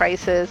had a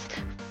crisis.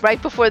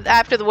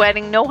 After the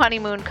wedding, no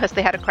honeymoon because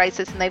they had a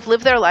crisis, and they've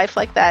lived their life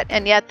like that,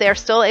 and yet they're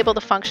still able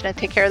to function and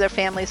take care of their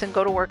families and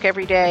go to work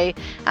every day.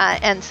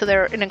 And so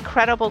they're an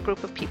incredible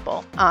group of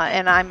people,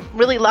 and I'm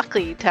really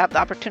lucky to have the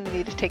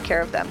opportunity to take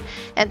care of them.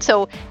 And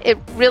so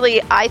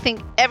I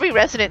think every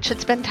resident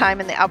should spend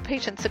time in the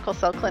outpatient sickle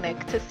cell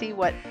clinic to see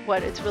what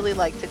it's really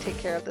like to take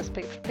care of this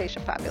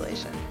patient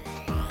population.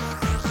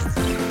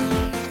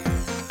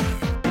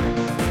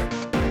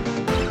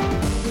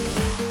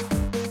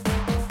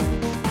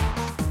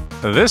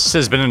 This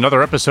has been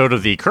another episode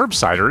of the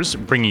Curbsiders,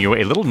 bringing you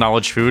a little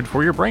knowledge food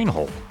for your brain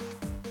hole.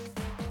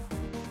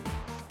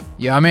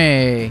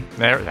 Yummy.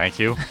 There, thank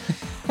you.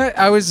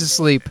 I was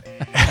asleep.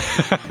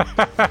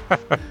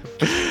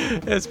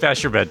 It's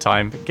past your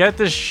bedtime. Get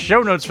the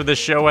show notes for this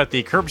show at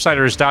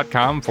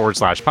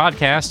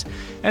thecurbsiders.com/podcast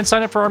and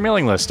sign up for our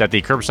mailing list at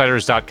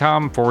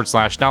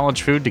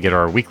thecurbsiders.com/knowledge food to get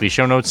our weekly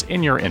show notes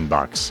in your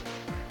inbox.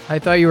 I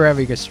thought you were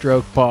having a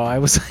stroke, Paul. I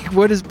was like,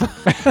 what is...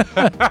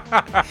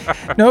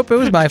 Nope, it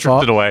was my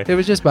fault. It away. It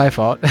was just my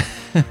fault.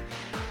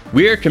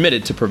 We are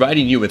committed to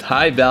providing you with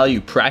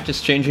high-value,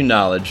 practice-changing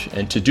knowledge,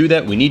 and to do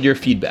that, we need your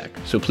feedback.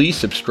 So please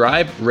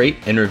subscribe, rate,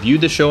 and review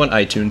the show on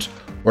iTunes,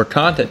 or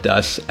contact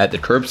us at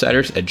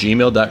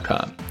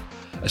thecurbsiders@gmail.com.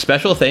 A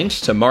special thanks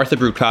to Martha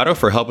Brucato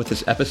for help with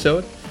this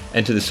episode,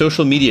 and to the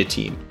social media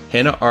team,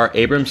 Hannah R.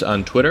 Abrams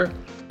on Twitter,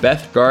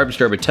 Beth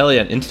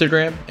Garbs-Garbitelli on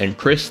Instagram, and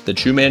Chris the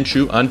Chew Man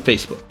Chew on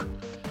Facebook.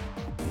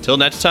 Until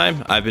next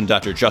time, I've been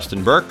Dr.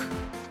 Justin Burke.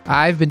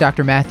 I've been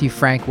Dr. Matthew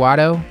Frank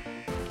Watto.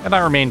 And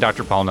I remain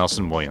Dr. Paul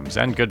Nelson Williams,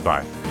 and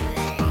goodbye.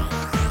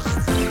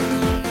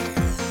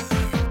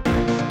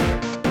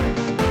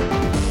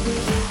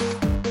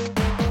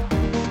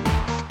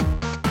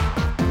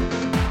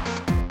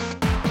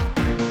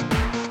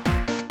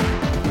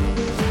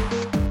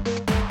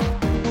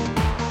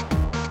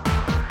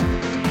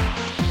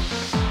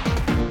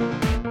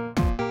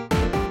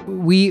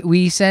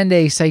 We send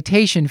a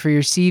citation for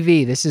your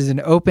CV. This is an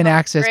open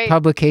access great.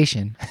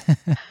 Publication.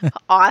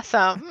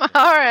 Awesome.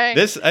 All right.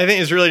 This, I think,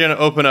 is really going to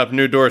open up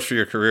new doors for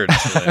your career.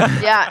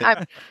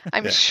 Yeah,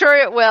 I'm sure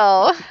it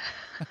will.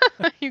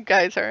 You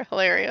guys are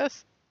hilarious.